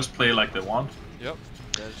 they can just play like they want. Yep,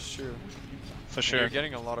 that's true. For And sure. You're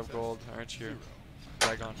getting a lot of gold, aren't you?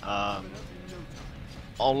 Dragon.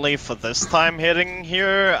 Only for this time hitting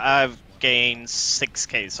here, I've gained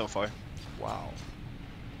 6k so far. Wow.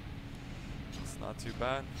 It's not too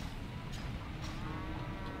bad.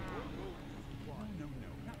 No, no, no,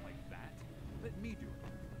 not like that. Let me do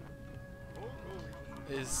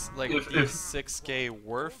it. Is like If- the if- 6k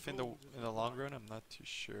worth in the long run? I'm not too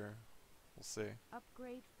sure. We'll see.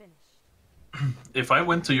 Upgrade finished. If I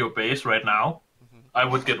went to your base right now, I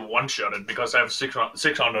would get one-shotted because I have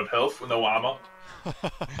 600 health with no armor.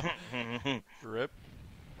 Rip.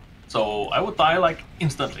 So I would die like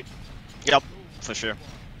instantly. Yep, for sure.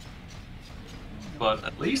 But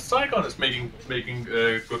at least Saigon is making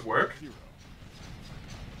good work.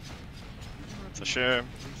 For sure.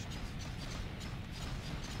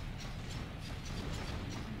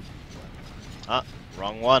 Ah,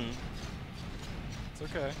 wrong one. It's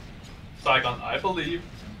okay. Saigon, I believe.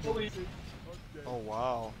 Oh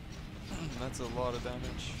wow. That's a lot of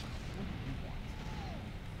damage.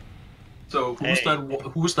 So who's Hey.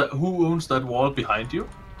 that? Who owns that wall behind you?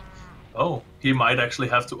 Oh, he might actually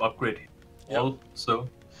have to upgrade his wall. So.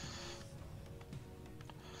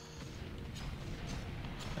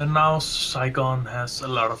 And now Saigon has a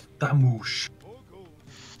lot of damage.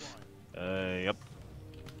 Yep.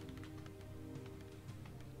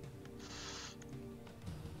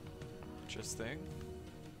 Interesting.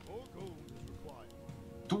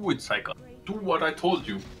 Do it, Saigon. Do what I told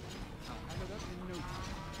you.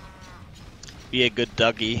 Be a good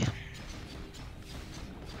Dougie.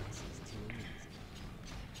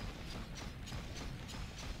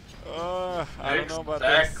 I don't know about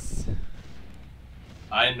Exact. this.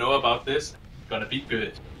 I know about this. Gonna be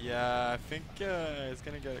good. Yeah, I think it's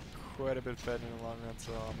gonna get quite a bit fed in the long run,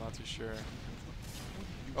 so I'm not too sure.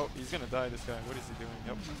 Oh, he's gonna die, this guy. What is he doing?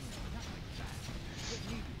 Yep.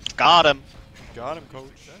 Got him. Got him,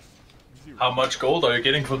 coach. How much gold are you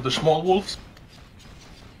getting from the small wolves?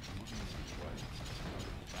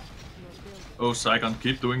 Oh, Saigon,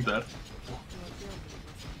 keep doing that.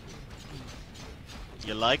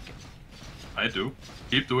 You like? I do.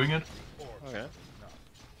 Keep doing it. Okay.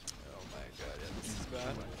 Oh my god, yeah, this is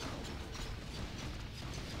bad.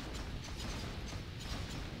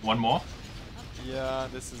 One more. Yeah,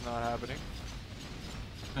 this is not happening.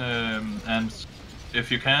 And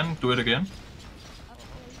if you can, do it again.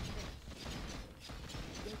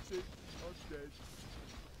 That's it.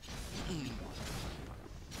 I'm dead.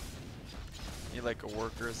 Need like a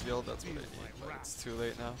workers guild, that's what I need, but it's too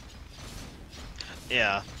late now.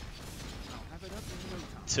 Yeah. I'll have it up in no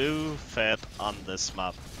time. Too fed on this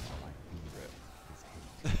map.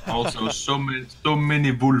 Also, so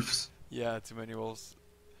many wolves. Yeah, too many wolves.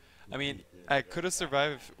 I mean, I could have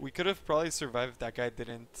survived. We could have probably survived if that guy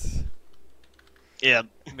didn't Yeah.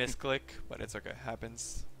 misclick, but it's okay.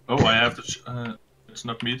 Happens. Oh, I have to. It's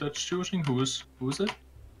not me that's choosing. Who is it?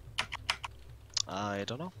 I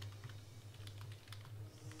don't know.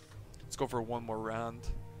 Let's go for one more round.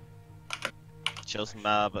 Chosen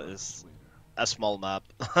map is a small map.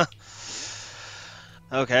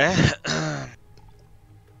 Okay.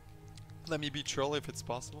 Let me be troll if it's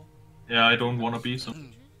possible. Yeah, I don't wanna be so.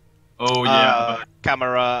 Oh yeah, but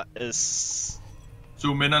Camera is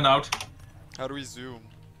zoom in and out. How do we zoom?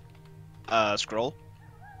 scroll,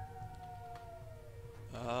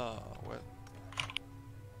 Ah, what?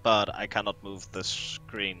 but I cannot move the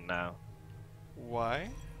screen now. Why?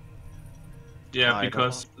 Yeah, I don't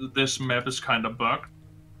because this map is kind of bugged.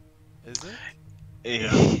 Is it?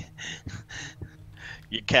 Yeah.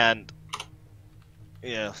 You can't.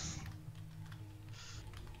 Yeah.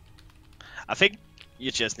 I think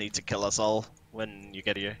you just need to kill us all when you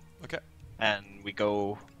get here. Okay. And we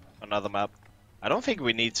go another map. I don't think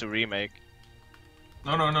we need to remake.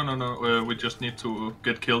 No. We just need to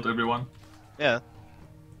get killed, everyone. Yeah.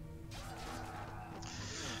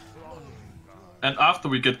 And after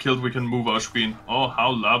we get killed, we can move our screen. Oh,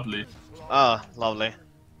 how lovely. Ah, lovely.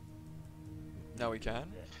 Now we can?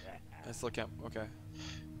 I still can't. Okay.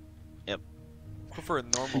 Yep. Go for a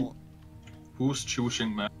normal. Who's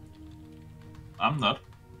choosing map? I'm not.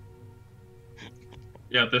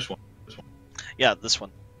 Yeah, this one. Yeah, this one.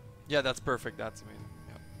 Yeah, that's perfect. That's amazing.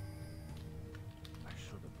 Yeah. I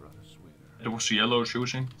should have brought a sweater. It was yellow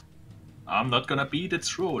choosing. I'm not gonna be the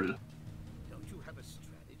troll. Don't you have a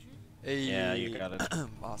strategy? Hey. Yeah, you got it.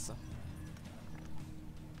 Awesome.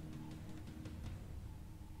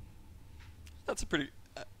 That's a pretty.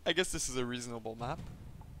 I guess this is a reasonable map.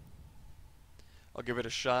 I'll give it a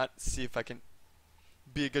shot. See if I can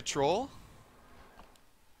be a good troll.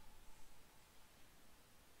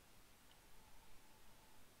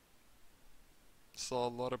 Saw a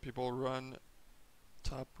lot of people run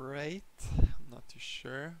top right. I'm not too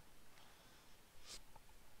sure.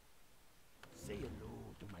 Say hello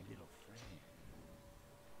to my little friend.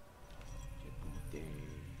 Jebute.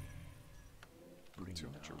 Bring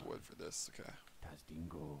 200 wood for this. Okay.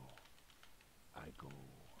 Tasdingo. I go.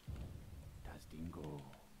 Tasdingo.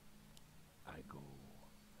 I go.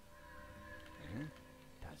 Eh?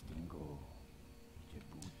 Tasdingo.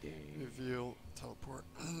 Jebute. Reveal. Teleport.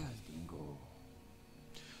 Tasdingo.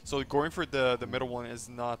 So going for the middle one is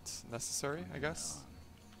not necessary, I guess.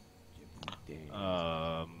 Jebute.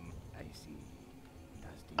 I see.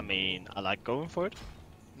 I mean, I like going for it.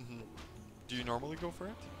 Hmm. Do you normally go for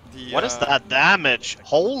it? The, What is that damage?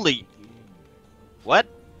 Holy! What?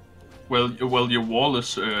 Well, your wall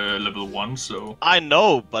is level 1, so I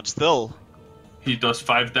know, but still. he does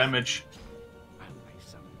 5 damage.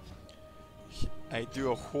 I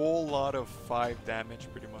do a whole lot of 5 damage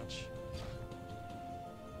pretty much.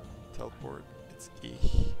 Teleport. It's E.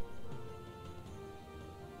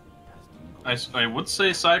 I would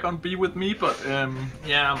say Saigon be with me, but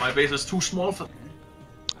yeah, my base is too small for.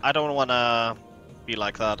 I don't wanna be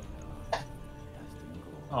like that.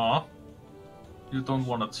 Aw. You don't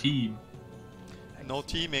want a team. No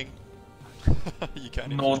teaming. You can't.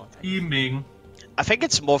 if you No want. teaming. I think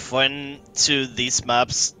it's more fun to these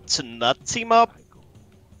maps to not team up.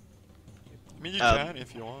 I mean, you Um, can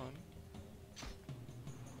if you want.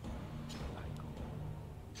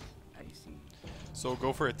 So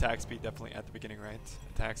go for attack speed definitely at the beginning, right?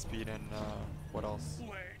 Attack speed and what else?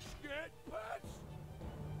 Let's get pets.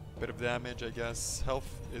 Bit of damage, I guess. Health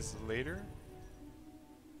is later.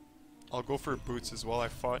 I'll go for boots as well. I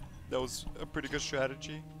thought that was a pretty good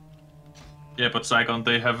strategy. Yeah, but Saigon,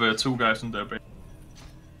 they have 2 guys in their base.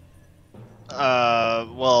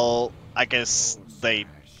 Well, I guess they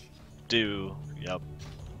do. Yep.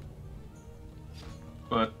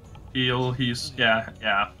 But he's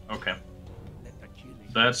yeah, okay.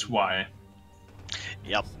 That's why.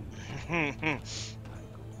 Yep.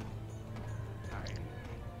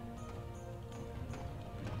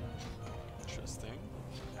 Interesting.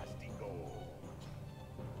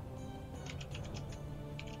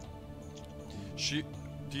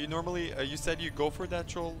 Do you normally? You said you go for that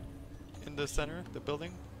troll in the center, the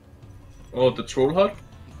building. Oh, the troll hut?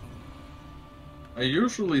 I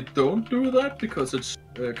usually don't do that because it's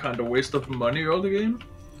kind of waste of money all the game.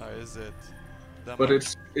 Is it? That But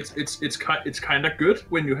much? it's kind of good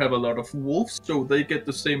when you have a lot of wolves, so they get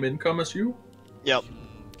the same income as you. Yep.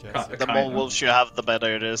 Okay, I see. The more wolves you have, the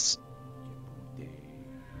better it is.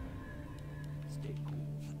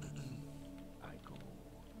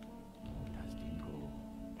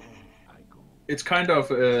 It's kind of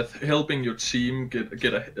helping your team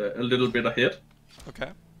get a little bit ahead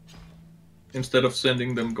Okay, instead of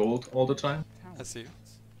sending them gold all the time. I see.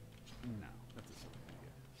 No, that's a silly idea.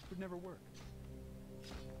 Would never work.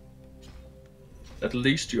 At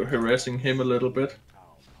least you're harassing him a little bit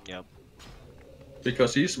Yep.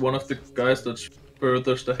 because he's one of the guys that's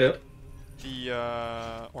furthest ahead.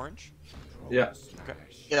 The orange. Yeah, Okay.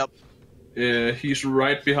 Yep. he's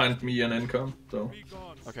right behind me and income. So,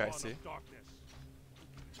 Okay, I see.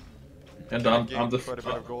 and Yeah, I'm gained the quite a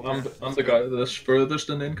bit of gold I'm there. I'm the guy that's furthest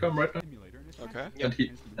in income right now. Simulator and attach Okay.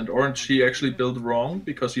 it. And orange he actually built wrong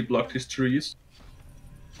because he blocked his trees.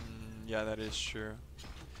 Yeah, that is true.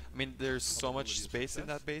 I mean, there's so much space in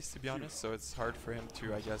that base, to be honest, so it's hard for him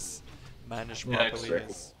to, I guess, manage Yeah, properly exactly.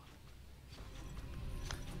 his...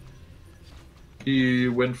 He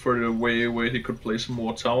went for the way where he could place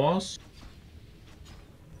more towers.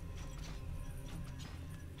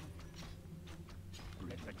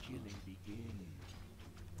 Let the killing begin.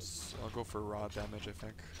 So I'll go for raw damage, I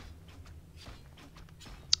think.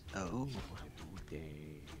 Oh.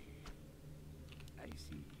 I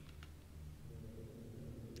see.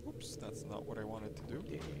 Oops, that's not what I wanted to do.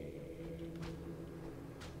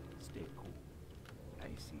 Stay cool. I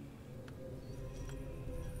see.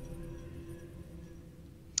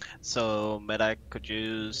 So, Medak, could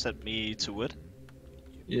you send me to wood?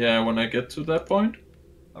 Yeah, when I get to that point.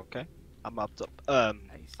 Okay. I'm up to.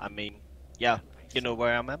 I mean, yeah. You know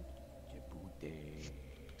where I'm at?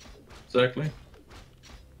 Exactly.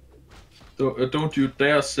 Don't you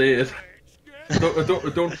dare say it.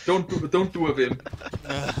 Don't do a Vimp.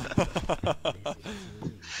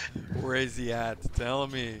 Where is he at? Tell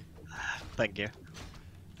me. Thank you.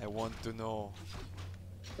 I want to know.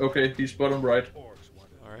 Okay, he's bottom right.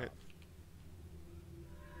 Alright.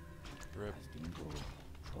 Rip.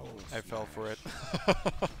 I fell for it.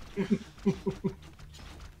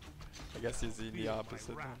 I guess he's in the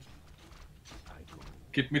opposite one.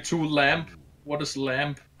 Give me 2 lamp. What is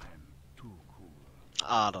lamp?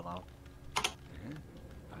 I don't know.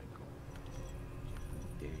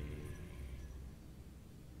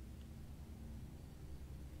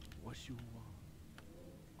 What you want?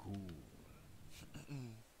 Cool.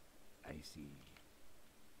 I see.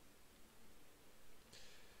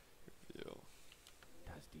 Feel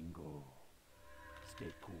Tastingo.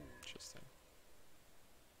 Stay cool. interesting.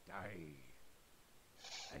 Die.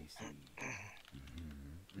 I see.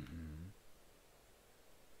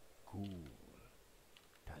 Cool.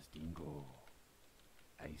 Tastingo.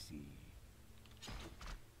 I see.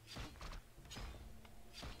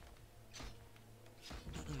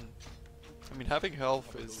 I mean, having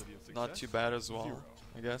health is not too bad as well,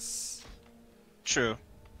 I guess. True.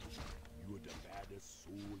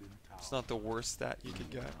 It's not the worst stat you could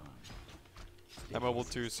get. I'm able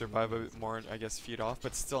to survive a bit more and I guess feed off,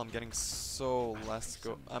 but still I'm getting so less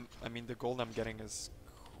gold. I mean, the gold I'm getting is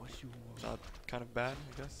not kind of bad,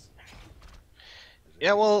 I guess.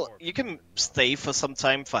 Yeah, well, you can stay for some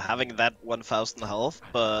time for having that 1000 health,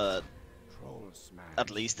 but at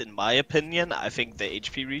least in my opinion, I think the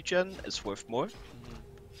HP regen is worth more.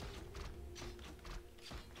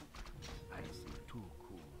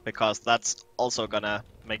 Because that's also gonna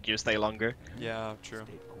make you stay longer. Yeah, true.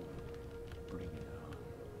 Stay cool. Bring it on.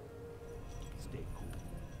 Stay cool.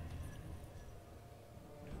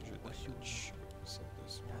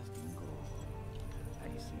 Tastingo. I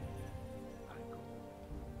see. I go.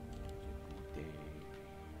 Jebute.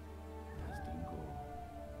 Tastingo.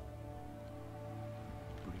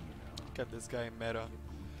 Bring it on. Look at this guy meta.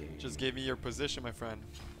 Just gave me your position, my friend.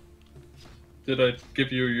 Did I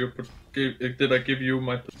give you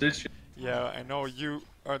my position? Yeah, I know you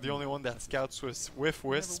are the only one that scouts with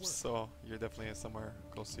wisps, so you're definitely somewhere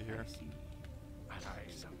close to here.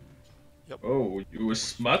 Yep, Oh, you a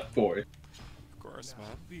smart boy. of course, man.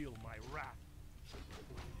 Feel my wrath.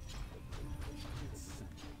 It's simple.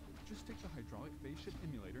 Just take the hydraulic phase shift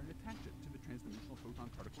emulator and attach it to the transdimensional photon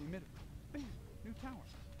particle emitter. Bam! New tower.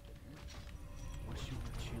 What's your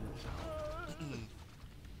chill?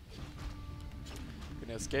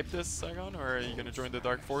 Gonna escape this, Saigon, or are you gonna join the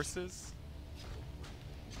Dark Forces?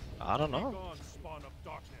 I don't know. Gone, spawn of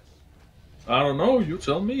darkness. I don't know, you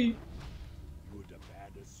tell me. You're the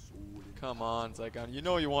baddest soul in Come on, Saigon. You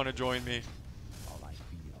know you want to join me. All I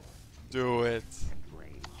feel Do it.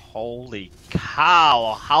 brave. Holy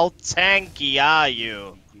cow! How tanky are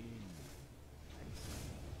you?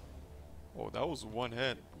 Oh, that was one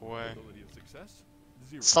hit, boy. Probability of success?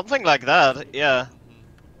 0. Something like that, yeah.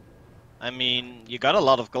 I mean, you got a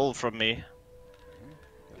lot of gold from me.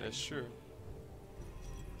 That is true.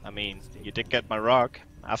 I mean, you did get my rock,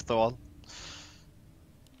 after all.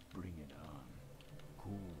 Bring it on.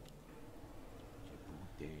 Cool.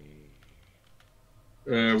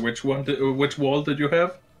 Jebute. Which wall did you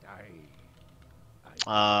have?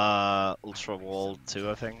 Ultra Wall 2,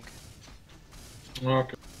 I think.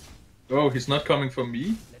 Okay. Oh, he's not coming for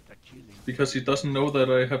me? Let the killing Because he doesn't know that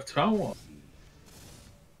I have tower.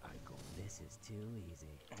 I go. This is too easy.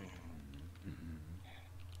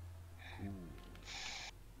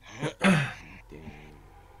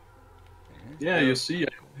 Yeah, you see, I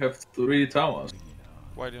have 3 towers.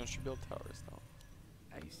 Why don't you build towers now?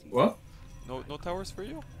 I see. What? No towers for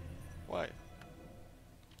you? Why?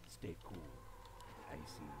 Stay cool. I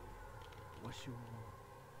see. What's your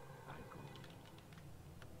I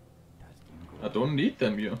go. I don't need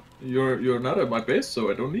them, you're not at my base,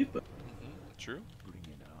 so I don't need them. True. Bring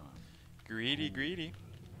it on. Greedy, greedy.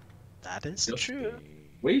 That is Just true.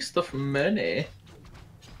 Waste of money.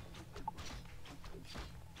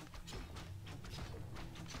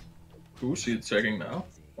 Who's he attacking now?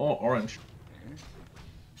 Oh, orange.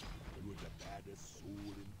 You're the baddest soul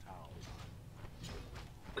in town.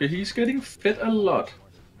 Okay, he's getting fed a lot.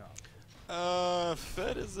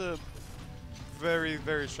 Fed is a very,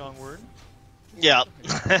 very strong word. Yeah,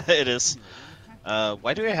 it is.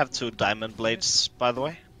 Why do I have 2 diamond blades, by the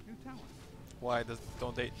way? New tower. Why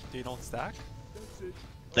don't they don't stack?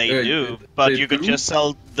 They Yeah, do, but they you could do? just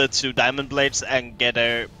sell the 2 diamond blades and get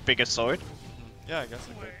a bigger sword. Yeah, I guess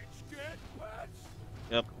I could.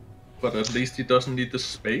 Yep. But at least he doesn't need the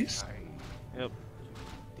space. Yep.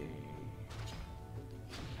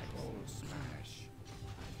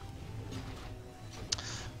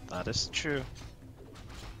 That is true.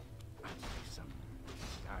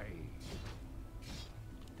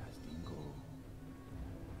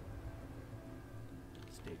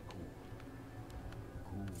 Stay cool.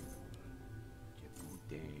 Cool.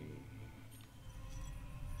 Jebute.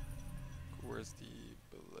 Where's the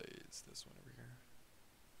blaze? This one over here.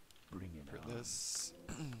 Bring it For on. this.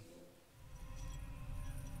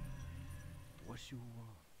 What you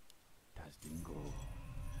want? Tastingo.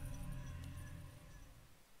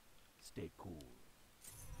 Stay cool.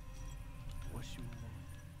 What you want?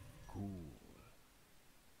 Cool.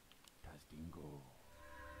 Tastingo.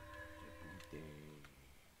 Jebute.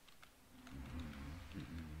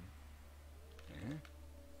 Eh?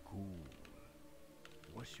 Cool.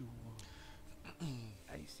 What you want?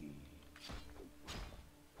 I see.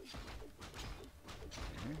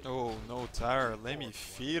 Oh no, Tyre, let me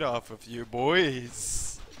feed off of you,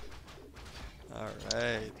 boys.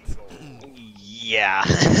 Alright. Yeah.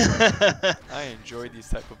 I enjoy these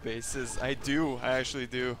type of bases. I do, I actually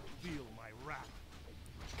do. Feel my wrath.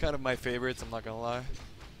 Kind of my favorites, I'm not gonna lie.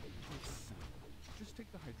 It's simple. Just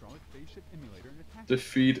take the hydraulic phase shift emulator and attach The it to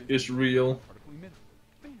feed is real. particle emitter.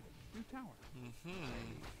 Bam! New tower.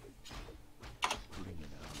 Bring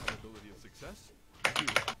it on. Probability of success? 0.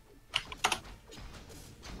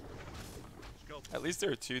 Skeleton. At least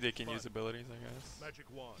there are 2 they can use abilities, I guess. Magic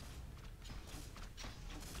wand.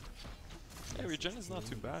 Yeah, regen is not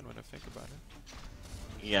too bad when I think about it.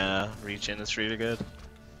 Yeah, regen is really good.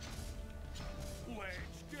 Let's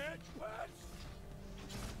get wet.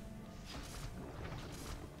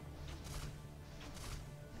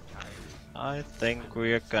 I think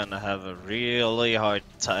we're gonna have a really hard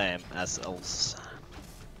time as elves.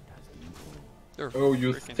 They're Oh,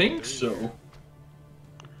 you freaking think dirty. so?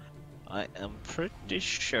 I am pretty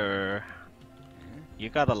sure. You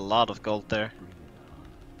got a lot of gold there. Bring it on.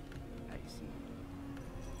 I see.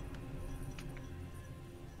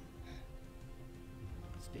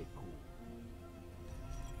 Stay cool.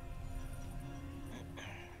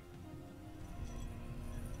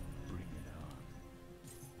 Bring it on.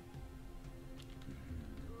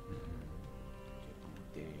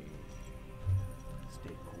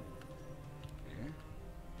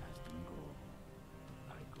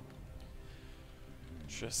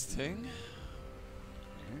 Interesting.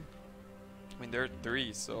 I mean, there are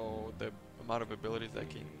 3, so the amount of abilities that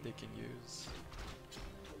they can use.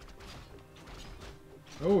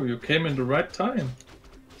 Oh, you came in the right time.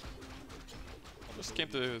 I just came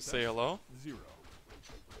to say hello. 0.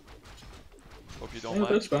 Hope you don't Yeah,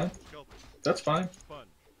 mind. that's fine. Skelpie. That's fine. Sponge.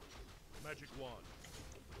 Magic wand.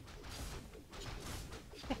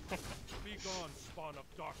 Be gone, spawn of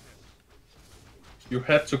darkness. You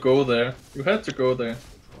had to go there. You had to go there.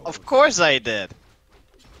 Of course I did.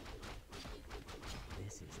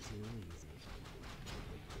 This is too easy.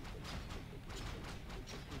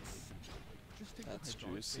 Just take That's the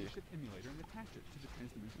hydraulic juicy. spaceship emulator and attach it to the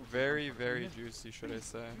transdimensional Very, photon very particle emitter. juicy, should I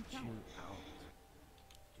say. Chill out.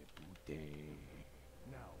 Debute.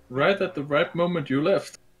 Now, Right at the right moment you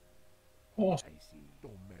left. Awesome. I see.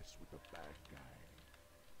 Don't mess with the bad guy.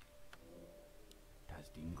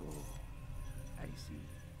 Tastingo. I see.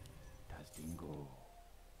 Tastingo.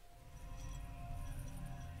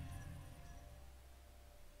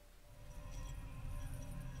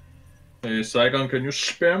 Hey, Saigon, can you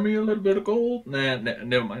spare me a little bit of gold? Nah,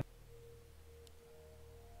 never mind.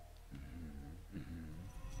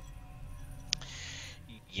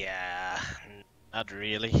 Yeah, not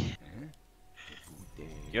really. Debute.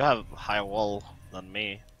 You have higher wall than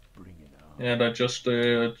me. Bring it on. And I just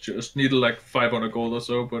needed like 500 gold or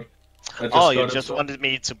so, but I just Oh, got you it, just so- wanted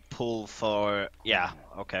me to pull for... Yeah,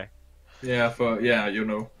 okay. Yeah, you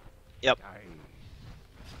know. Die.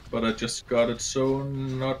 But I just got it, so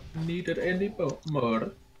not needed any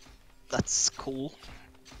more. That's cool.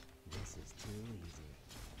 This is too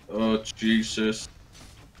easy. Oh Jesus.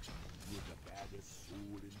 You're the baddest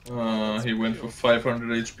soul in He went for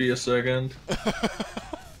 500 HP a second.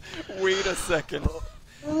 Wait a second.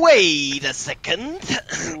 Wait a second.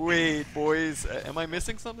 Wait, boys. Am I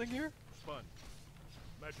missing something here? sponge.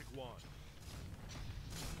 Magic wand.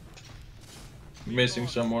 Missing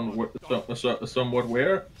someone somewhat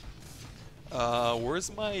where?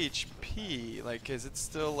 Where's my HP? Like, is it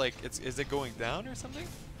still like is it going down or something?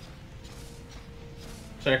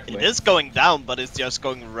 Exactly. It is going down, but it's just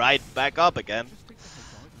going right back up again. Just take the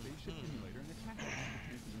hydraulic spaceship emulator and attach it to the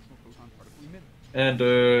transdimensional photon particle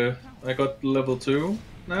emitter. And I got level 2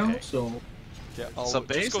 now, Okay. so Yeah, I'll So just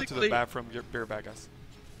go to the basically- bathroom. Your beer bag, guys.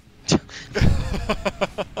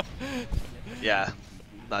 Yeah,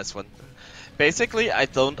 nice one. Basically, I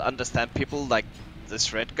don't understand people like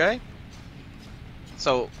this red guy.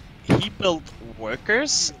 So, he built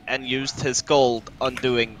workers and used his gold on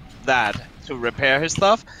doing that to repair his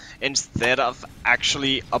stuff instead of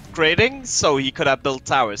actually upgrading so he could have built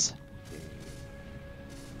towers.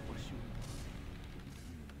 What's your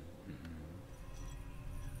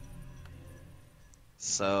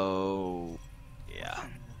So, yeah.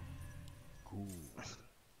 cool?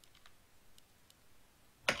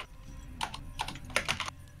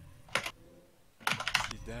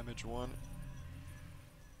 See damage 1.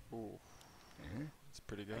 Ooh, Huh? it's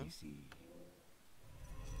pretty good. I see.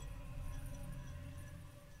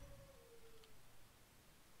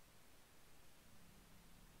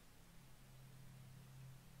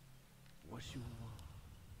 What you want?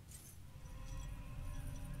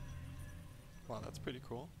 Wow, that's pretty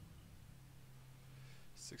cool.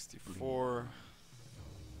 64.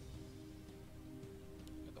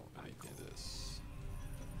 I don't really need this.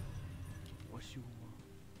 What you want?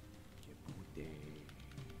 Debute.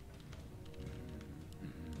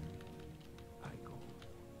 I go.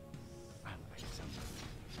 I like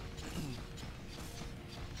something.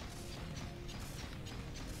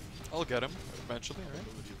 I'll get him eventually, right?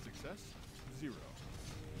 Probability of success. 0.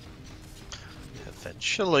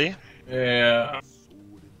 Eventually. yeah. Soul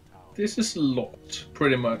in town. This is a lot,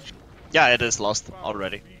 pretty much. Yeah, it is lost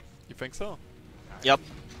already. You think so? Yep.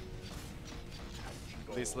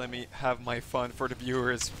 Please let me have my fun for the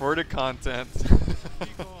viewers, for the content. Be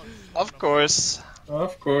gone. Of course.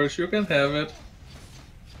 Of course, you can have it.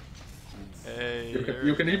 Hey,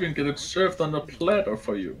 You can even get it served on a platter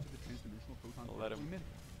for you. To the transdimensional photon I'll let particle him.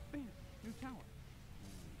 emitter. Bam! New tower.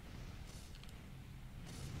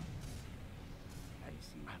 I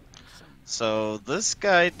see. I like something. So this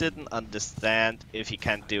guy didn't understand if he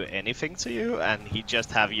can't do anything to you and he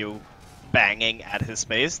just have you banging at his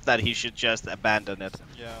base that he should just abandon it.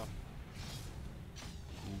 Yeah.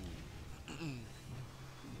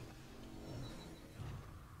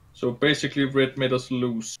 So basically, Red made us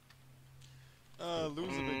lose.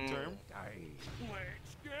 Lose a big term. Die.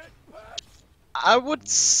 Let's get wet. I would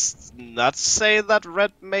not say that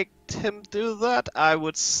Red made him do that. I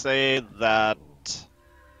would say that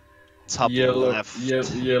top Yellow, left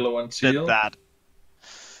yellow and did teal. that.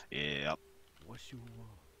 Yep. What you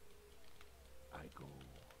want? I go.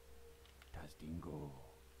 Tastingo.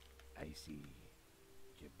 I see.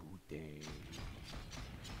 Jebute.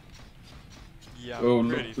 Yeah, Oh,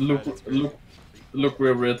 pretty look, fat, it's pretty- look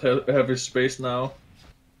where Red have his space now.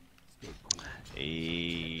 Stay cool.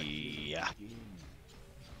 Yeah.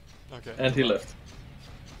 Okay. And he left.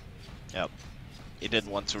 Yep. He didn't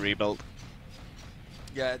want to rebuild.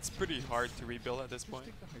 Yeah, it's pretty hard to rebuild at this Just point.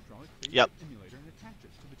 take the hydraulic phase Yep. shift emulator and attach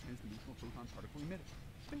it to the transdimensional photon particle emitter.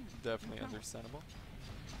 Bam, Definitely new tower. understandable.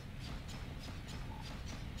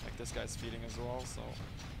 Like this guy's feeding as well, so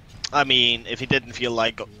I mean, if he didn't feel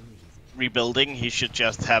like rebuilding, he should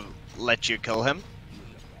just have let you kill him.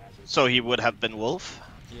 So he would have been Wolf.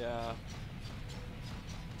 yeah.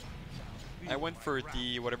 I went for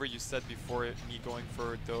the whatever you said before me going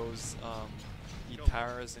for those the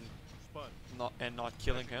towers and not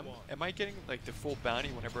killing him. Am I getting like the full bounty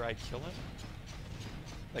whenever I kill him?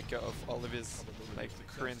 Like of all of his like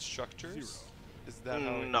current structures? Is that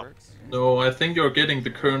how it No. works? No, I think you're getting the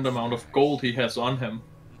current amount of gold he has on him.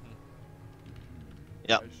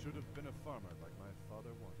 Yep. I should have been a farmer like my father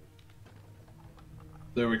wanted.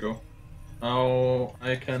 There we go. Now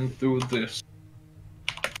I can do this.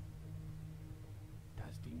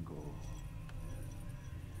 Tastingo.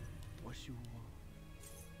 What you want?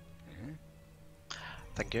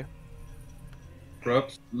 Thank you.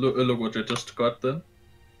 Perhaps look what I just got then.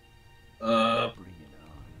 Bring it on.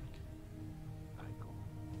 I go.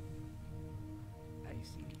 I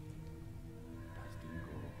see.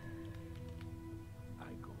 Tastingo.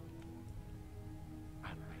 I go.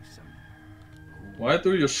 And I some. Why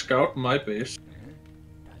do you scout my base?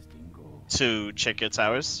 Tastingo. To check your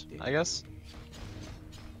towers, I guess.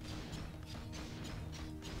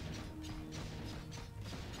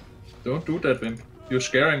 Don't do that, Vimp. You're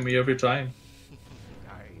scaring me every time.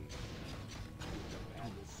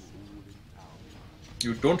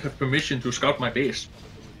 You don't have permission to scout my base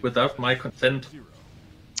without my consent.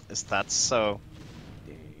 Is that so?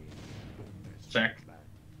 Jack.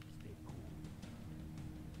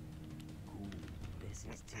 This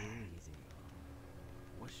is too easy.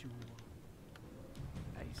 What you want?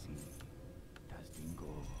 I see.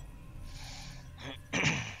 Tastingo.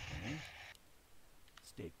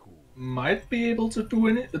 Stay cool. Might be able to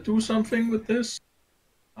do something with this.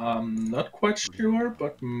 I'm not quite sure,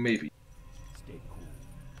 but maybe. Stay cool.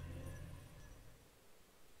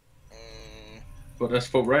 But as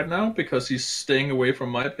for right now, because he's staying away from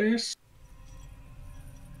my base,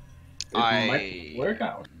 it might work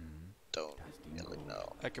out. Don't really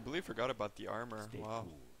know. I completely forgot about the armor. Stay Wow.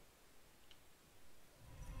 cool.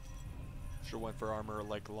 Should've went for armor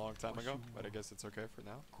like a long time ago, but I guess it's okay for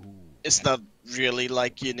now. Cool. It's not really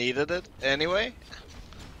like you needed it anyway.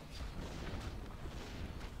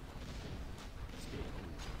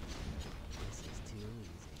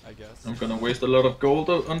 I guess. I'm gonna waste a lot of gold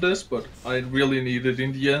on this, but I really need it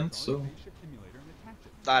in the end, so... Phase shift emulator and attach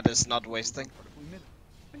it to That is not wasting. the particle emitter.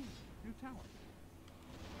 Bam, new tower.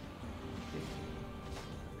 The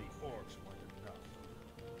orcs wanted enough.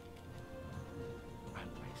 And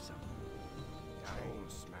my son.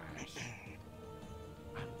 Don't smash.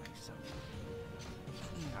 And my son.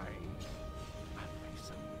 Die. And my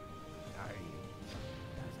son. Die.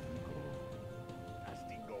 Tastingo.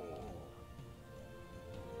 Tastingo.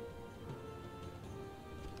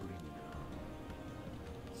 Bring it on.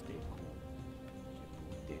 Stay cool.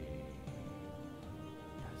 Jebute.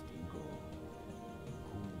 Tastingo.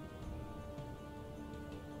 Cool.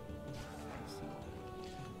 I see.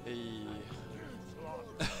 Hey.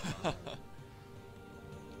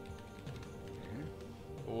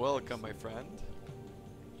 Welcome, my friend.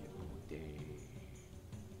 Jebute.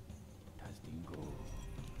 Tastingo.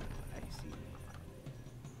 I see.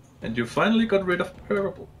 And you finally got rid of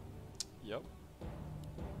Purple. Yep.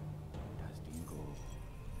 Tastingo.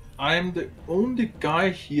 I'm the only guy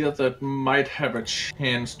here that might have a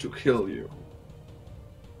chance to kill you.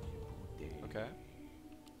 Jebute. Okay.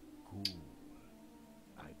 Cool.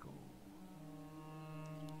 I go.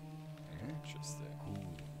 Interesting. Cool.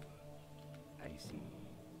 I see.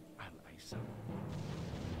 And I saw. I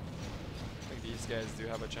think these guys do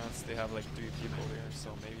have a chance. They have like 3 people here, so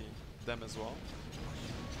maybe them as well.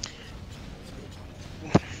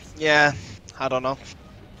 Yeah, I don't know.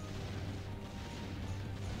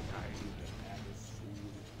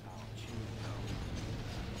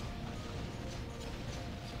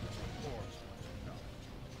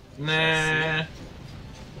 Nah.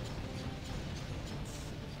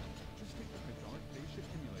 Just take the hydraulic phase shift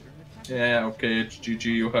emulator and attach it. Yeah, okay, it's GG.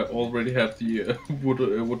 You already have the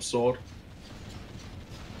wood sword.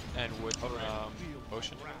 And wood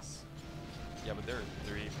ocean is. Yeah, but they're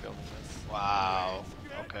 3 building this. Wow.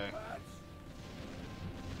 Okay.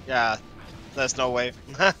 Yeah, There's no way.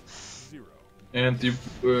 0. And the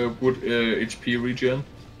wood HP regen.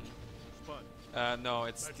 Spud. No,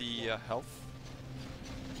 it's the health.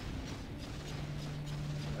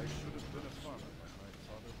 I should have been a farmer when my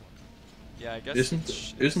father wanted. Yeah, I guess.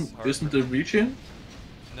 Isn't the regen?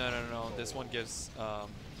 No. This one gives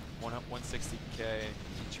 160k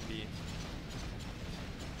HP.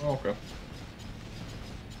 Oh, okay.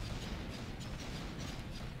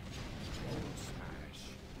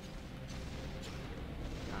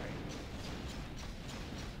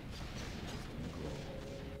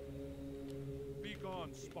 Be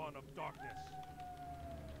gone, spawn of darkness.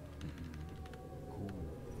 Cool.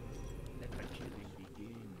 Let the killing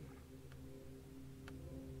begin.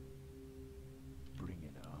 Bring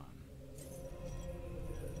it on.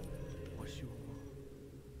 What's your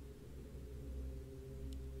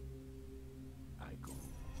I go.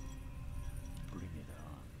 Bring it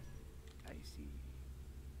on. I see.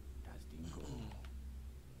 Das Dingo.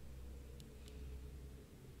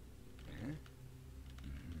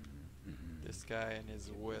 This guy and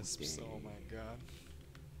his wisps. Oh my god.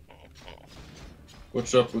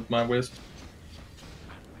 What's up with my wisp?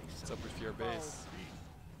 What's up with your base?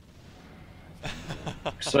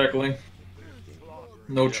 Exactly.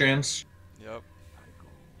 No chance. Yep.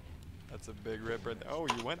 That's a big rip right there. Oh,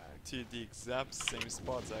 you went to the exact same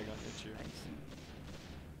spot Zagon did you.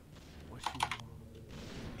 What's your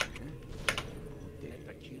let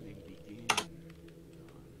the killing begin.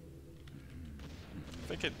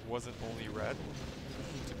 I think it wasn't only red,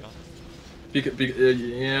 to be honest.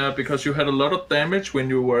 Yeah, because you had a lot of damage when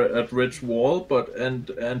you were at Red's wall, but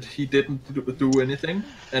and he didn't do anything,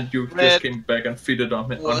 and you Red just came back and fitted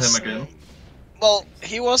on him again. Well,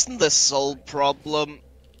 he wasn't the sole problem.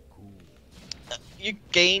 You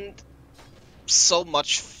gained so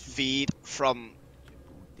much feed from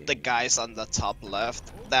the guys on the top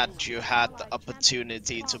left that you had the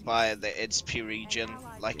opportunity to buy the HP region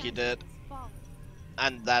like you did,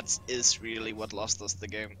 and that is really what lost us the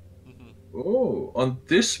game. Oh, on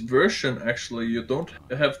this version actually, you don't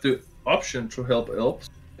have the option to help elves.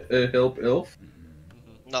 Help elf.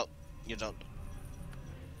 No, you don't.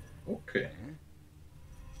 Okay.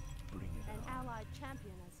 Bring it An on. allied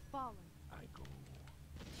champion has fallen. I go.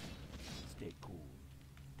 Stay cool.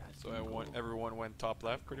 Das So Dingo. everyone went top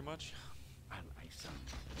left pretty much. Al Aisan.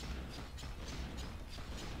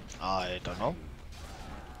 I don't know.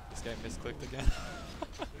 This guy misclicked again.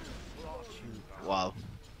 Wow.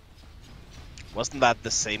 Wasn't that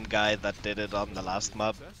the same guy that did it on the last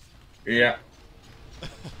map? Yeah.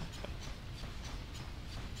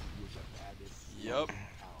 Yup.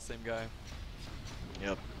 Same guy.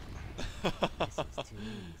 Yep. This is too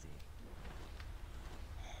easy.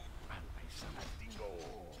 Al Aisan.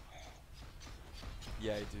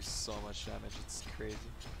 Yeah, he do so much damage, it's crazy.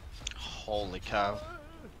 Holy cow.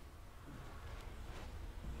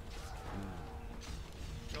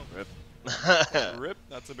 Rip. Rip,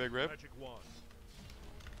 that's a big rip. Magic wand.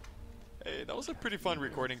 Hey, that was a pretty fun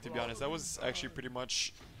recording, to be honest. That was actually pretty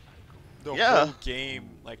much the Yeah. whole game,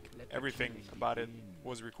 like everything about it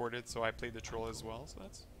was recorded, so I played the troll as well, so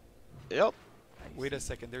that's... Yep. Wait a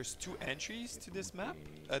second, there's 2 entries to this map?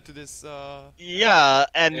 To this, Yeah,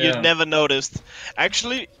 and you Yeah. never noticed.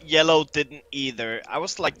 Actually, Yellow didn't either. I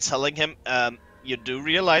was like telling him, you do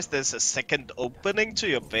realize there's a second opening to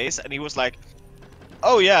your base, and he was like,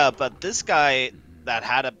 oh yeah, but this guy that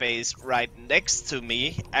had a base right next to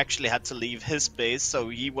me actually had to leave his base, so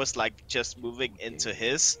he was like just moving into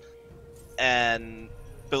his and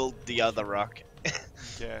build the other rock.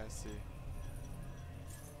 Okay, I see.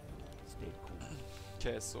 Stay cool.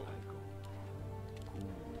 Okay, so I go. Cool.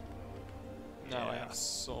 now I Yeah. have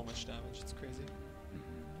so much damage, it's crazy.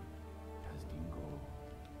 Das Dingo.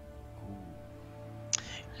 Cool.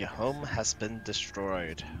 Your home has been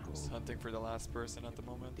destroyed. Just hunting for the last person at the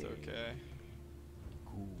moment, okay.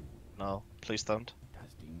 Cool. No, please don't.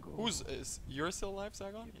 Das Dingo. You're still alive,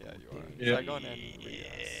 Zagon? Yeah, you are. Yeah. Zagon and Rias.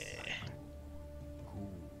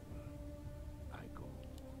 Cool. I go.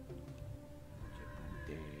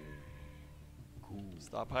 Jebute. Cool.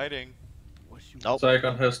 Stop hiding. What's your Nope.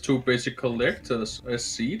 Zygon has 2 basic collectors. I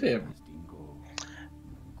see them. Das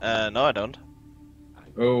Dingo. No, I don't.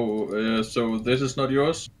 Oh, so this is not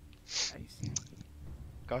yours? I see.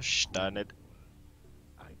 Gosh darn it.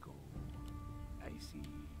 I go. I see.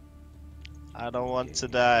 I don't want to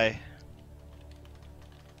die.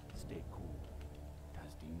 Stay cool.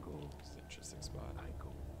 Das Dingo. It's an interesting spot. I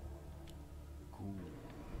go. Cool.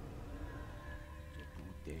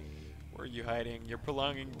 Jebute. Where are you hiding? You're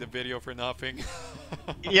prolonging the video for nothing.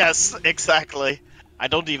 Yes, exactly. I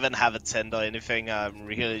don't even have a tent or anything. I'm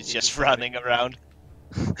really just running around.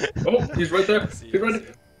 Oh, he's right there. I see, He's I right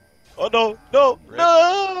see. Oh no, no, Rip.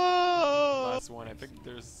 no! Last one. I think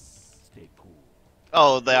there's. Stay cool.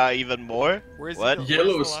 Oh, there are even more? Where is What? he? there.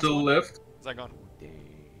 Yellow Where's is the last still one? left. Is that gone?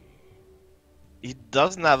 He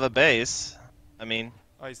doesn't have a base. I mean,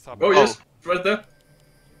 Oh, he's top. Oh, Oh. yes, right there.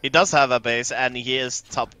 he does have a base, and he is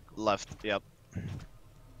top left. Yep.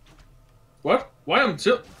 What? Why am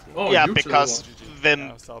I Oh, Yeah, you because teleported. I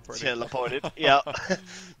Vimp was teleported. teleported. Yeah.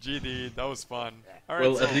 GD, that was fun. Alright,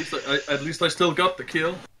 Well, so at least I still got the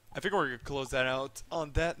kill. I think we're gonna close that out.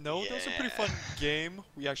 On that note, that was a pretty fun game.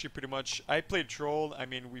 We actually pretty much, I played Troll, I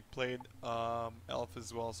mean we played Elf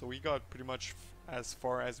as well, so we got pretty much as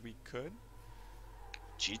far as we could.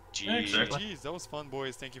 GG. Exactly. Jeez, that was fun,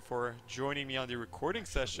 boys. Thank you for joining me on the recording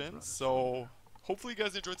session. So hopefully you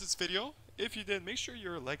guys enjoyed this video. If you did, make sure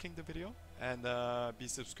you're liking the video and be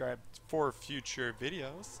subscribed for future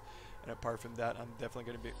videos. And apart from that, I'm definitely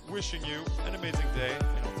going to be wishing you an amazing day,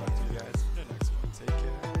 and I'll talk to you guys in the next one.